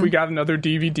interesting. If we got another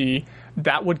DVD,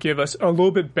 that would give us a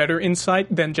little bit better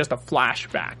insight than just a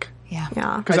flashback.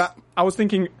 Yeah. Because I was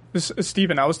thinking,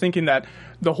 Steven, I was thinking that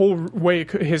the whole way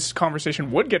his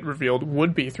conversation would get revealed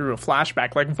would be through a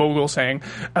flashback, like Vogel saying,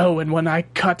 oh, and when I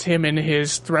cut him in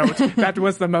his throat, that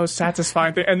was the most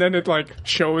satisfying thing. And then it, like,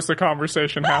 shows the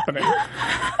conversation happening.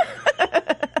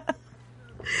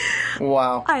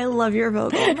 Wow. I love your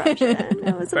vocal impression.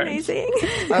 That was amazing.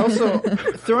 I also,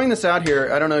 throwing this out here,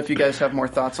 I don't know if you guys have more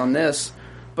thoughts on this,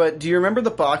 but do you remember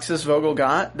the boxes Vogel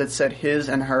got that said his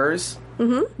and hers?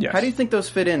 Mm-hmm. Yes. How do you think those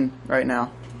fit in right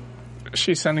now?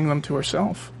 She's sending them to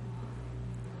herself.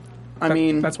 I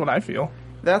mean, that's what I feel.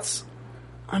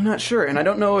 I'm not sure, and I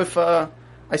don't know if, I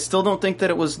still don't think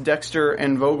that it was Dexter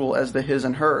and Vogel as the his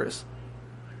and hers.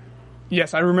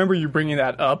 Yes, I remember you bringing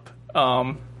that up.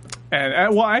 And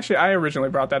well, actually, I originally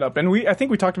brought that up, and I think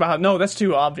we talked about how, no, that's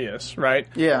too obvious, right?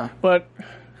 Yeah. But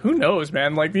who knows,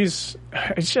 man? Like, it's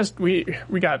just, we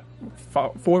got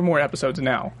 4 more episodes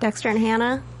now. Dexter and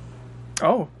Hannah?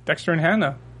 Oh, Dexter and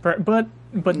Hannah. But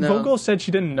No. Vogel said she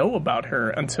didn't know about her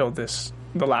until the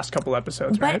last couple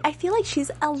episodes, right? But I feel like she's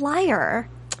a liar.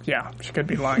 Yeah, she could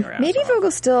be lying her ass Maybe off.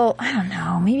 Vogel's still, I don't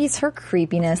know, maybe it's her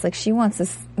creepiness. Like, she wants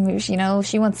this, maybe she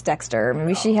wants Dexter.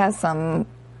 Maybe she has some,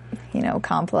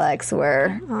 complex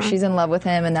where she's in love with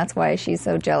him, and that's why she's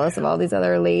so jealous of all these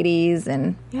other ladies,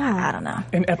 and I don't know.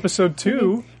 In episode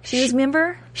 2, She was,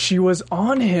 remember? she was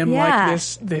on him Yeah. like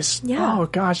this, oh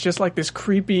gosh, just like this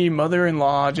creepy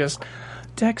mother-in-law, just,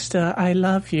 Dexter, I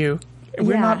love you.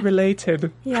 We're Yeah. not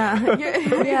related. Yeah.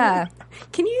 Yeah.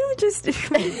 Can you just...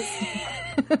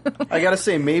 I gotta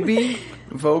say, maybe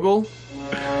Vogel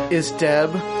is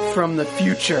Deb from the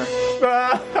future.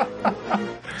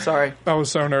 Sorry. That was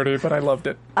so nerdy, but I loved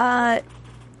it. Yeah,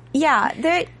 I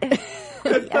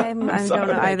don't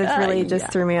know. This really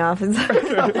just threw me off. All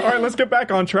right, let's get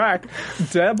back on track.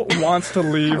 Deb wants to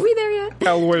leave Are we there yet?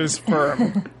 Elway's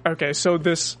firm. Okay, so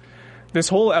this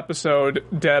whole episode,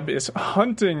 Deb is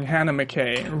hunting Hannah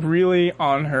McKay, really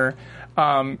on her.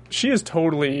 She is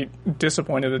totally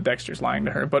disappointed that Dexter's lying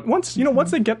to her. But once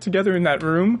they get together in that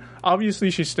room, obviously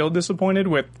she's still disappointed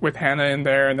with Hannah in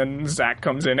there, and then Zach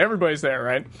comes in. Everybody's there,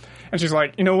 right? And she's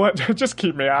like, you know what? Just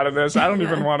keep me out of this. I don't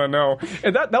even want to know.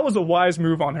 And that was a wise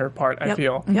move on her part, I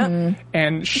feel. Yep.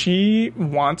 And she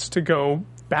wants to go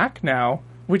back now,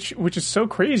 which is so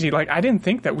crazy. Like, I didn't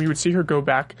think that we would see her go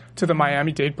back to the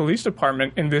Miami-Dade Police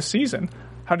Department in this season.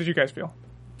 How did you guys feel?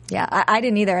 Yeah, I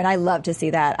didn't either, and I love to see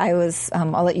that. I was,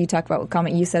 I'll let you talk about what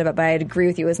comment you said about, but I'd agree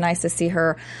with you. It was nice to see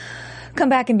her come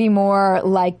back and be more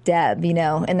like Deb, you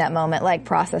know, in that moment, like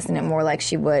processing it more like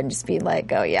she would, just be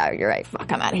like, oh yeah, you're right,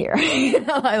 fuck, I'm out of here. You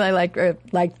know, I like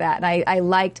that. And I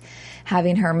liked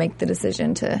having her make the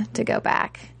decision to go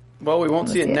back. Well, we won't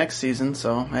see it next season,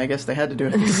 so I guess they had to do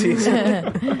it this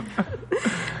season.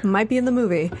 Might be in the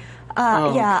movie.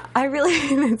 Yeah, I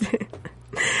really...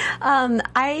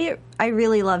 I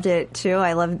really loved it too.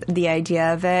 I loved the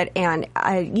idea of it, and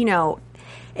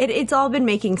it's all been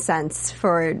making sense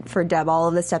for Deb. All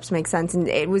of the steps make sense, and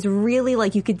it was really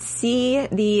like you could see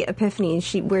the epiphany.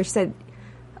 Where she said,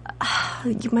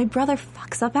 "My brother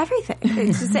fucks up everything.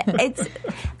 It's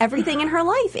everything in her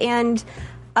life," and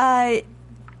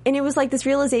it was like this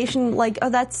realization, like, oh,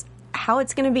 that's how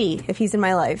it's going to be if he's in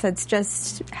my life. That's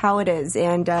just how it is.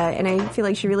 And I feel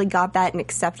like she really got that and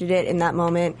accepted it in that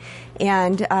moment,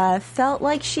 and felt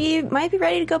like she might be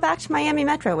ready to go back to Miami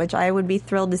Metro, which I would be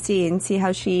thrilled to see, and see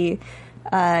how she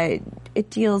it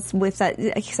deals with that,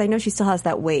 because I know she still has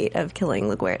that weight of killing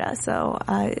LaGuardia. So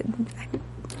I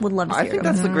would love to see I think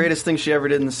that's the greatest thing she ever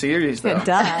did in the series, though.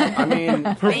 Duh. I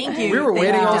mean, Thank you. We were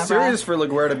waiting all Deborah. series for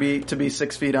LaGuardia to be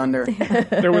 6 feet under.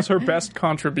 There was her best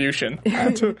contribution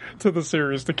to the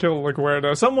series, to kill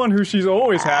LaGuardia, someone who she's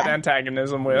always had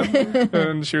antagonism with,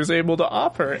 and she was able to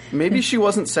offer it. Maybe she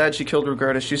wasn't sad she killed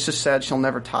LaGuardia. She's just sad she'll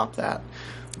never top that.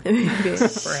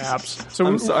 Perhaps. So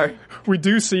I'm sorry. We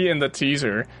do see in the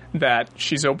teaser that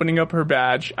she's opening up her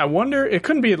badge. I wonder, it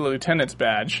couldn't be the lieutenant's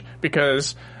badge,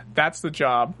 because that's the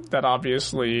job that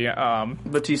obviously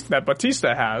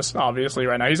Batista has, obviously,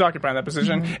 right now. He's occupying that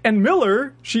position. Mm-hmm. And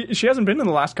Miller, she hasn't been in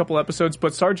the last couple episodes,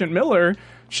 but Sergeant Miller,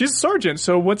 she's a sergeant,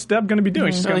 so what's Deb going to be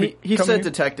doing? She's gonna he said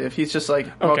detective. He's just like,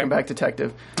 welcome back,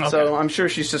 detective. Okay. So I'm sure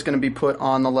she's just going to be put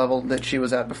on the level that she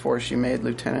was at before she made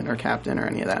lieutenant or captain or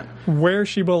any of that. Where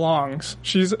she belongs.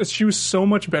 She was so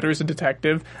much better as a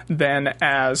detective than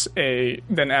as a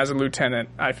lieutenant,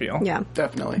 I feel. Yeah.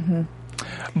 Definitely. Mm-hmm.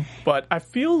 But I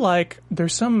feel like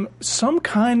there's some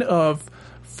kind of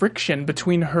friction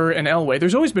between her and Elway.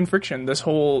 There's always been friction this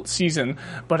whole season,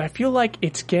 but I feel like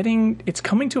it's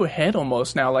coming to a head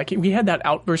almost now. Like, we had that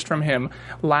outburst from him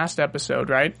last episode,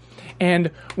 right?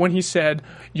 And when he said,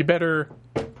 you better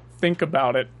think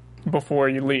about it before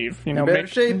you leave, you better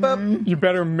shape up. You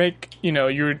better make,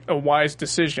 a wise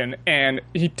decision. And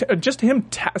just him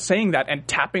saying that and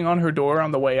tapping on her door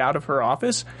on the way out of her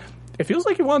office, it feels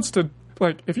like he wants to,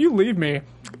 like, if you leave me,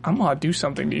 I'm gonna do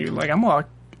something to you. Like,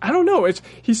 I don't know.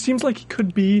 He seems like he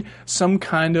could be some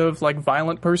kind of, like,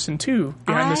 violent person too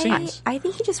behind the scenes. I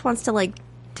think he just wants to, like,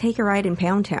 take a ride in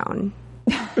Pound Town.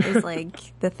 Is like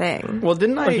the thing. Well,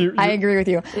 didn't I? I agree with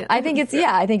you. Yeah. I think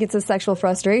it's a sexual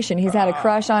frustration. He's had a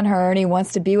crush on her and he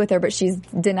wants to be with her, but she's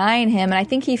denying him. And I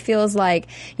think he feels like,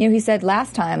 he said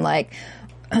last time, like,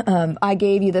 I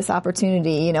gave you this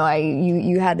opportunity.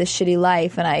 You had this shitty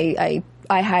life, and I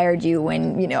hired you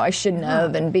when, I shouldn't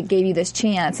have, and gave you this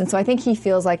chance. And so I think he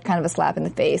feels like kind of a slap in the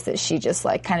face that she just,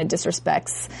 like, kind of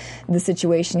disrespects the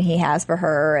situation he has for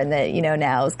her, and that,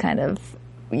 now is kind of,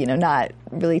 not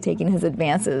really taking his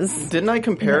advances. Didn't I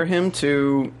compare him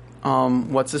to,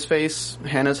 what's-his-face,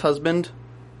 Hannah's husband?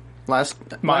 Last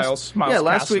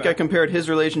week I compared his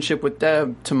relationship with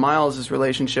Deb to Miles'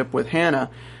 relationship with Hannah,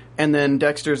 and then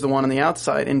Dexter's the one on the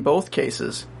outside in both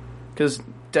cases. Because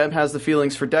Deb has the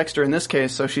feelings for Dexter in this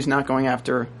case, so she's not going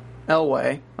after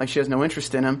Elway. Like, she has no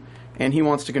interest in him, and he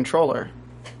wants to control her.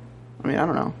 I mean, I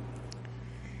don't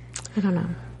know.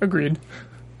 Agreed.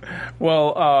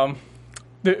 Well,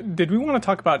 did we want to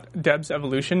talk about Deb's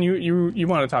evolution? You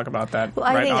want to talk about that? Well,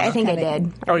 I think I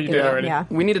did. Oh, you did already? Yeah.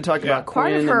 We need to talk about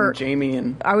Quinn and Jamie.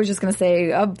 And I was just going to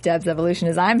say, of Deb's evolution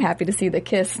is I'm happy to see the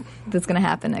kiss that's going to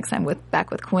happen next time back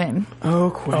with Quinn.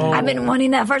 Oh, Quinn. Oh. I've been wanting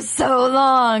that for so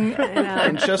long.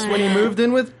 And just when he moved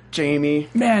in with Jamie.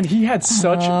 Man, Quinn had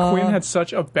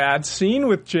such a bad scene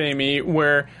with Jamie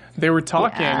where they were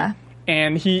talking. Yeah.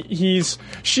 And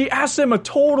she asked him a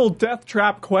total death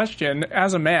trap question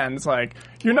as a man. It's like,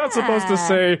 you're not supposed to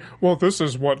say, well, this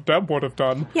is what Deb would have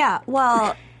done. Yeah,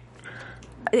 well,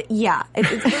 yeah.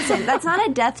 Listen, that's not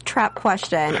a death trap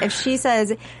question. If she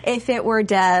says, if it were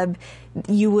Deb,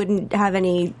 you wouldn't have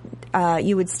any,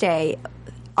 you would stay.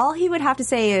 All he would have to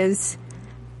say is,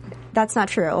 that's not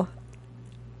true.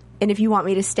 And if you want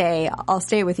me to stay, I'll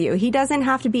stay with you. He doesn't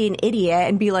have to be an idiot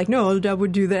and be like, no, Deb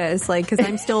would do this, like, because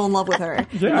I'm still in love with her.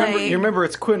 Yeah. You remember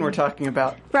it's Quinn we're talking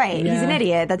about. Right. Yeah. He's an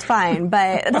idiot. That's fine.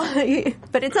 But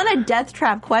it's not a death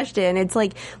trap question. It's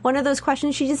like one of those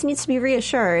questions she just needs to be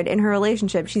reassured in her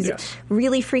relationship. She's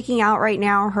really freaking out right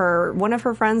now. One of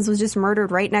her friends was just murdered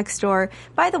right next door.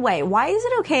 By the way, why is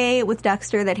it okay with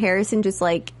Dexter that Harrison just,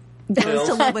 like, goes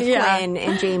to live with Quinn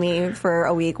and Jamie for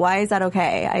a week. Why is that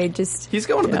okay? He's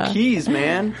going to the Keys,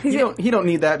 man. He don't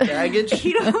need that baggage.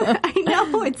 I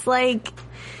know. It's like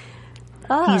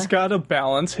he's got to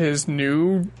balance his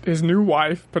new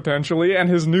wife potentially and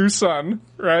his new son,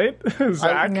 right?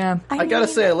 Zach. I gotta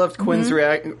say, I loved Quinn's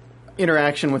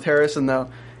interaction with Harrison, though.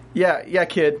 Yeah,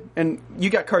 kid, and you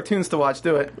got cartoons to watch.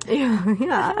 Do it.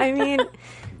 Yeah. I mean,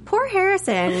 poor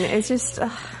Harrison. It's just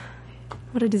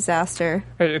what a disaster.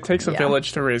 Hey, it takes a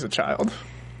village to raise a child.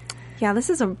 Yeah, this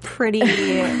is a pretty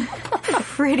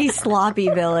sloppy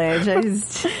village.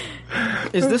 Is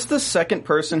this the second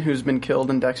person who's been killed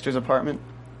in Dexter's apartment?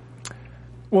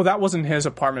 Well, that wasn't his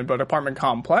apartment, but apartment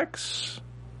complex,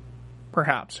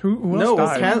 perhaps. Who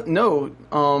else died?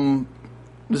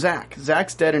 Zach.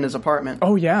 Zach's dead in his apartment.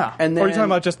 Oh, yeah. And then, or are you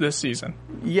talking about just this season?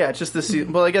 Yeah, just this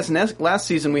season. Well, I guess last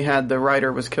season we had the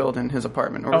writer was killed in his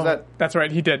apartment. Or was that? That's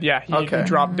right, he did, yeah. He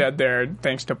dropped dead there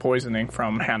thanks to poisoning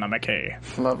from Hannah McKay.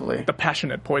 Lovely. The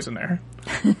passionate poisoner.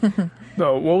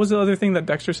 So, what was the other thing that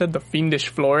Dexter said? The fiendish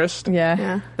florist?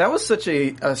 Yeah. That was such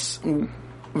a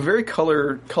very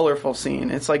colorful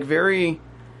scene. It's like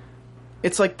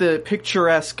It's like the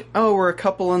picturesque, we're a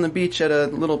couple on the beach at a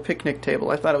little picnic table.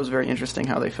 I thought it was very interesting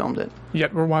how they filmed it.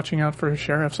 Yet we're watching out for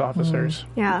sheriff's officers.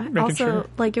 Yeah. Also,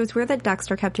 it was weird that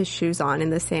Dexter kept his shoes on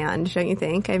in the sand, don't you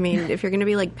think? I mean, if you're going to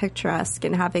be, picturesque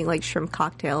and having, shrimp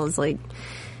cocktails, It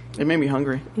made me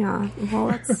hungry. Yeah. Well,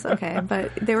 that's okay.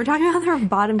 But they were talking about their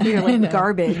bottom feet are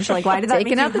garbage. Why did that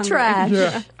Taking make out you the hungry? trash.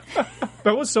 Yeah.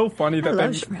 That was so funny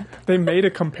that they made a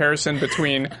comparison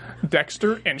between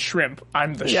Dexter and shrimp.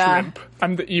 I'm the shrimp.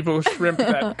 I'm the evil shrimp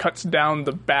that cuts down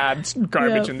the bad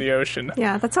garbage in the ocean.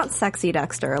 Yeah, that's not sexy,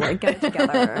 Dexter. Get it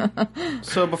together.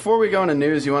 So before we go into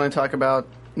news, you want to talk about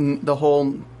the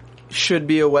whole should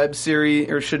be a web series,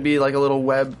 or should be a little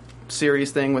web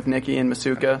series thing with Nikki and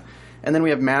Masuka. And then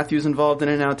we have Matthews involved in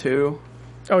it now, too.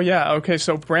 Oh, yeah. Okay,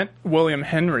 so Brent William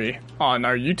Henry on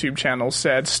our YouTube channel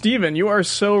said, Steven, you are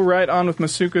so right on with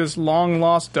Masuka's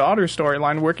long-lost daughter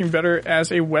storyline working better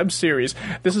as a web series.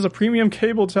 This is a premium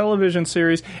cable television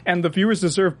series, and the viewers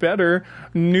deserve better.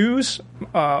 News... he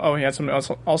had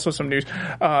also some news.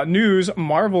 News,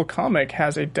 Marvel Comic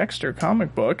has a Dexter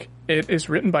comic book. It is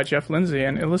written by Jeff Lindsay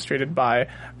and illustrated by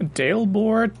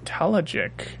Dalibor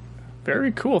Talajic.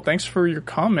 Very cool. Thanks for your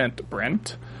comment,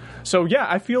 Brent. So, yeah,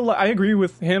 I agree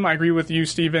with him. I agree with you,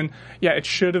 Steven. Yeah, it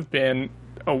should have been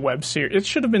a web series. It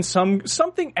should have been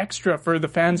something extra for the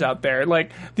fans out there.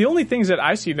 The only things that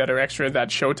I see that are extra that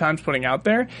Showtime's putting out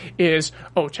there is,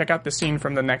 check out the scene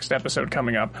from the next episode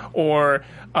coming up. Or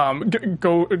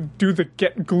go do the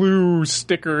Get Glue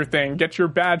sticker thing. Get your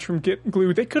badge from Get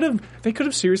Glue. They could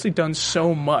have seriously done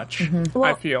so much,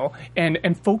 I feel,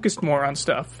 and focused more on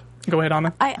stuff. Go ahead,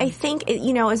 Anna. I think,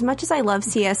 as much as I love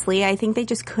C.S. Lee, I think they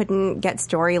just couldn't get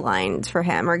storylines for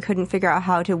him or couldn't figure out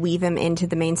how to weave him into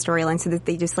the main storyline, so that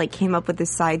they just came up with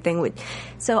this side thing.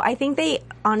 So I think they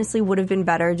honestly would have been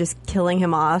better just killing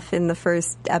him off in the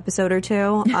first episode or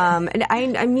two. And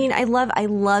I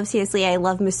love C.S. Lee. I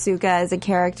love Masuka as a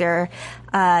character.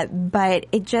 But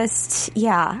it just,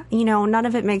 none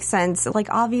of it makes sense.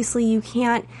 Obviously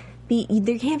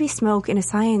there can't be smoke in a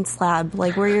science lab,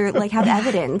 where you're, have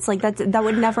evidence. That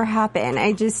would never happen.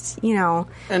 I just,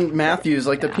 And Matthews,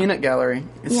 the peanut gallery.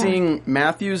 Seeing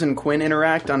Matthews and Quinn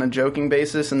interact on a joking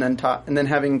basis and then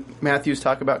having Matthews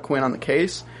talk about Quinn on the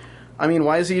case. I mean,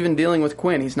 why is he even dealing with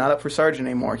Quinn? He's not up for sergeant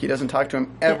anymore. He doesn't talk to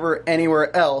him ever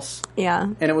anywhere else. Yeah.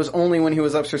 And it was only when he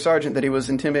was up for sergeant that he was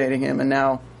intimidating him, and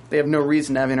now they have no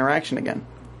reason to have interaction again.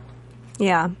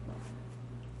 Yeah.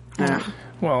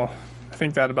 Well, I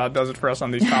think that about does it for us on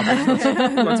these topics.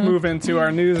 Let's move into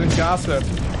our news and gossip.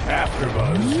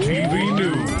 AfterBuzz TV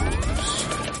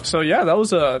News. So yeah, that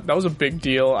was a big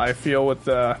deal. I feel with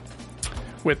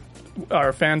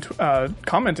our fan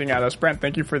commenting at us. Brent,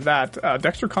 thank you for that.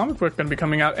 Dexter comic book going to be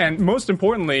coming out, and most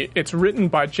importantly, it's written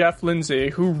by Jeff Lindsay,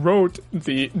 who wrote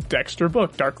the Dexter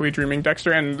book, Darkly Dreaming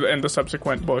Dexter, and the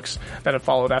subsequent books that have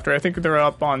followed after. I think they're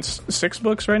up on 6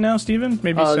 books right now, Steven?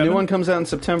 Maybe 7? The new one comes out in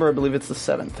September. I believe it's the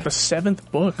 7th. The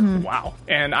 7th book? Wow.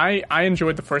 And I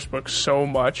enjoyed the first book so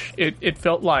much. It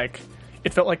felt like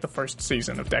the first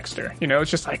season of Dexter. It's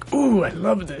just ooh, I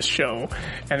love this show.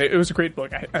 And it was a great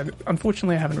book.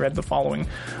 Unfortunately, I haven't read the following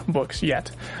books yet.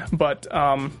 But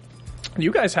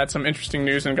you guys had some interesting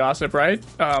news and gossip, right?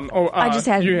 I just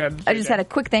had a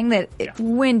quick thing that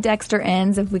when Dexter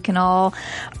ends, if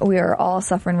we are all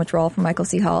suffering withdrawal from Michael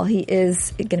C. Hall. He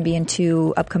is going to be in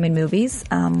 2 upcoming movies.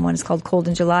 One is called Cold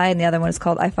in July, and the other one is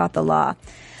called I Fought the Law.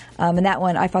 And that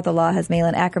one, I Fought the Law, has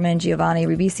Malin Ackerman, Giovanni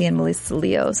Ribisi, and Melissa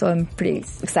Leo. So I'm pretty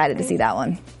excited to see that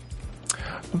one.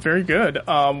 Very good.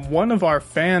 One of our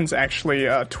fans actually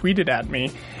tweeted at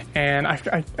me, and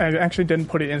I actually didn't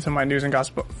put it into my news and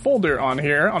gossip folder on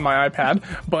here on my iPad,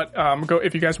 but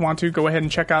if you guys want to, go ahead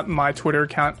and check out my Twitter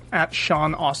account at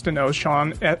Sean Austin O.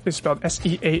 Sean is spelled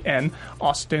S-E-A-N,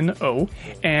 Austin O.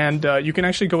 And you can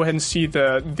actually go ahead and see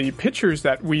the pictures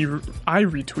that I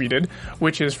retweeted,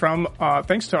 which is from,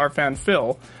 thanks to our fan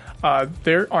Phil.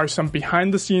 There are some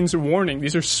behind-the-scenes warning.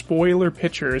 These are spoiler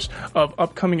pictures of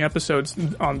upcoming episodes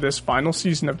on this final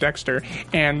season of Dexter.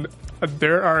 And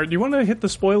there are... Do you want to hit the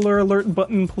spoiler alert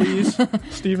button, please,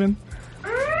 Steven?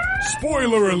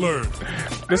 Spoiler alert!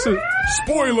 This is...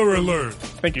 Spoiler alert!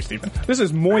 Thank you, Steven. This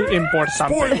is muy importante.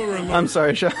 Spoiler alert! I'm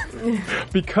sorry, Sean.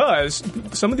 Because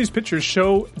some of these pictures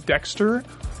show Dexter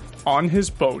on his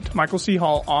boat, Michael C.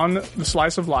 Hall on the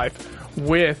Slice of Life,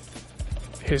 with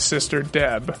his sister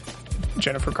Deb,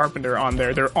 Jennifer Carpenter, on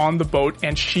there. They're on the boat,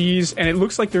 and it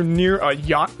looks like they're near a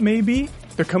yacht, maybe.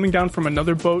 They're coming down from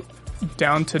another boat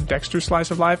down to Dexter's Slice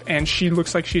of Life, and she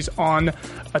looks like she's on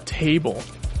a table.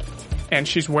 And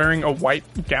she's wearing a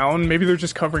white gown. Maybe they're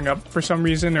just covering up for some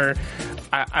reason, or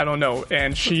I don't know.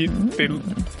 And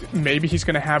maybe he's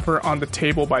going to have her on the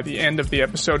table by the end of the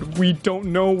episode. We don't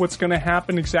know what's going to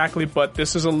happen exactly, but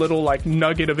this is a little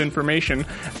nugget of information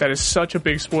that is such a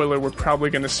big spoiler. We're probably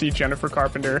going to see Jennifer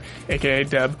Carpenter, aka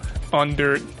Deb,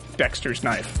 under Dexter's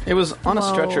knife. It was on a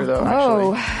stretcher, though,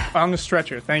 actually. On the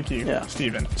stretcher. Thank you,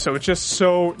 Steven. So it's just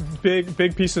so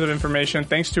big pieces of information.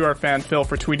 Thanks to our fan Phil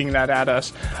for tweeting that at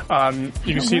us.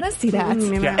 You can see that.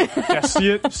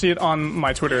 See it on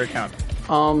my Twitter account.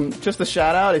 Just a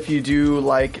shout out, if you do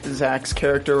like Zach's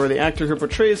character or the actor who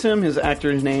portrays him, his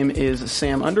actor's name is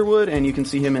Sam Underwood, and you can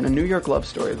see him in A New York Love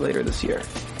Story later this year.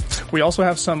 We also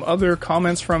have some other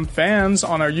comments from fans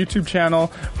on our YouTube channel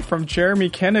from Jeremy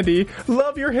Kennedy.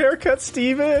 Love your haircut,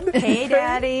 Steven. Hey,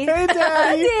 Daddy. Hey,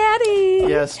 Daddy. Daddy.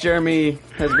 Yes, Jeremy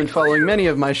has been following many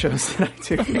of my shows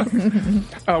that I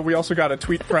do. We also got a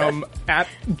tweet from at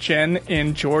Jen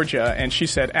in Georgia, and she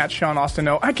said, at Sean Austin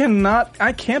O, I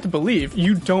can't believe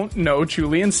you don't know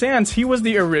Julian Sands. He was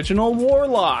the original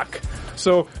Warlock.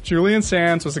 So Julian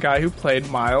Sands was the guy who played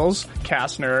Miles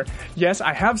Kastner. Yes,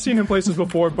 I have seen him places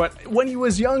before, but when he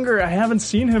was younger, I haven't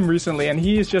seen him recently, and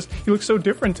he looks so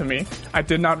different to me. I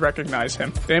did not recognize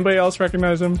him. Did anybody else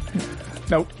recognize him?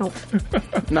 Nope.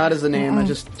 Not as a name,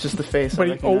 just the face.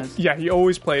 But he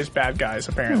always plays bad guys,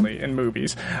 apparently, in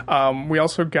movies. We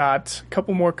also got a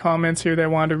couple more comments here that I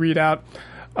wanted to read out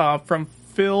from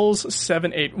Phil's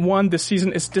 781. This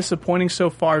season is disappointing so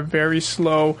far, very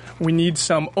slow. We need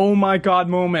some oh my god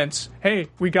moments. Hey,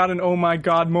 we got an oh my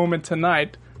god moment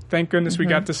tonight. Thank goodness we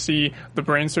got to see the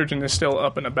brain surgeon is still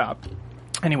up and about.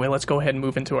 Anyway, let's go ahead and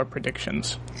move into our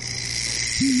predictions.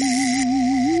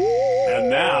 And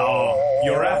now,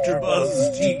 your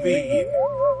AfterBuzz TV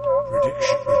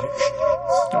predictions.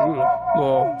 Ooh,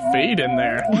 little fade in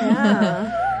there.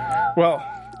 Yeah. Well,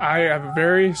 I have a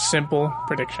very simple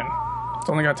prediction. It's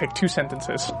only going to take 2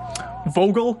 sentences.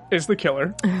 Vogel is the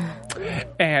killer,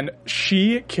 and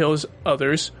she kills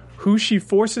others who she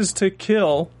forces to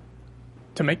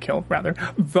make kill.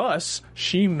 Thus,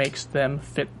 she makes them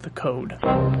fit the code.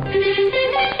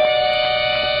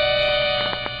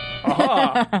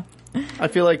 Aha! I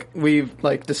feel like we've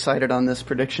decided on this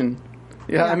prediction.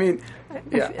 Yeah, I mean,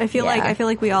 yeah. I feel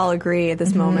like we all agree at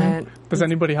this moment. Does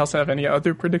anybody else have any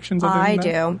other predictions? I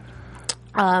do.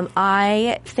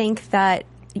 I think that,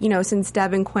 since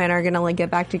Deb and Quinn are going to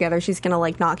get back together, she's going to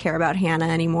not care about Hannah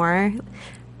anymore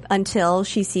until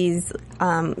she sees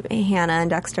Hannah and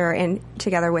Dexter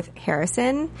together with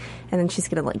Harrison, and then she's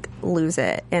going to lose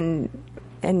it and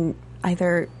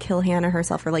either kill Hannah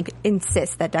herself or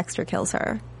insist that Dexter kills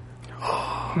her.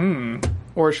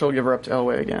 Or she'll give her up to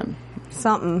Elway again.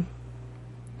 Something.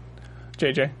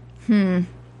 JJ?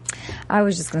 I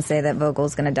was just going to say that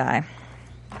Vogel's going to die.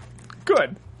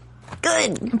 Good.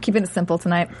 I'm keeping it simple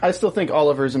tonight. I still think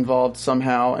Oliver's involved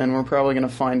somehow, and we're probably going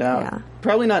to find out. Yeah.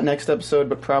 Probably not next episode,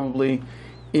 but probably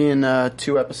in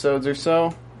 2 episodes or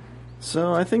so.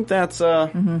 So I think that's...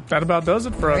 That about does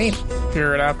it for us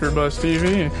here at AfterBuzz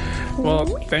TV. Well,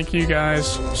 thank you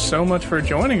guys so much for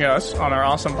joining us on our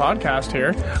awesome podcast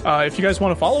here. If you guys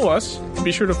want to follow us,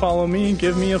 be sure to follow me.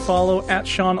 Give me a follow at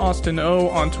Sean Austin O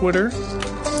on Twitter.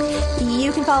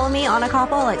 You can follow me on a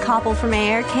Koppel at Koppel from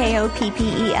Air,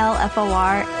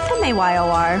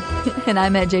 KOPPELFORMAYOR. And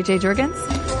I'm at JJ Jurgens.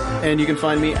 And you can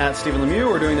find me at Stephen Lemieux,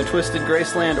 or doing the Twisted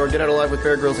Graceland or Get Out Alive with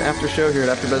Bear Grylls after show here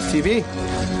at AfterBuzz TV.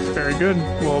 Very good.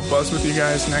 We'll buzz with you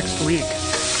guys next week.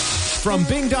 From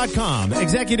Bing.com,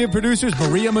 executive producers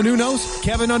Maria Menounos,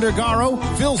 Kevin Undergaro,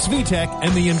 Phil Svitek,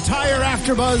 and the entire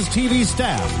AfterBuzz TV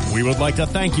staff, we would like to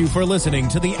thank you for listening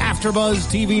to the AfterBuzz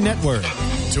TV network.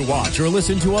 To watch or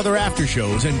listen to other after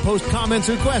shows and post comments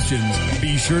or questions,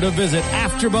 be sure to visit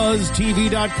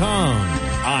AfterBuzzTV.com.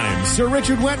 I'm Sir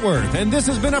Richard Wentworth, and this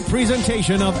has been a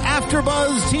presentation of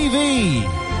AfterBuzz TV.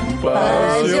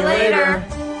 Buzz you later.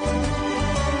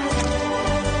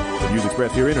 The views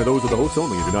expressed herein are those of the hosts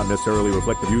only and do not necessarily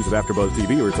reflect the views of AfterBuzz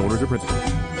TV or its owners or principals.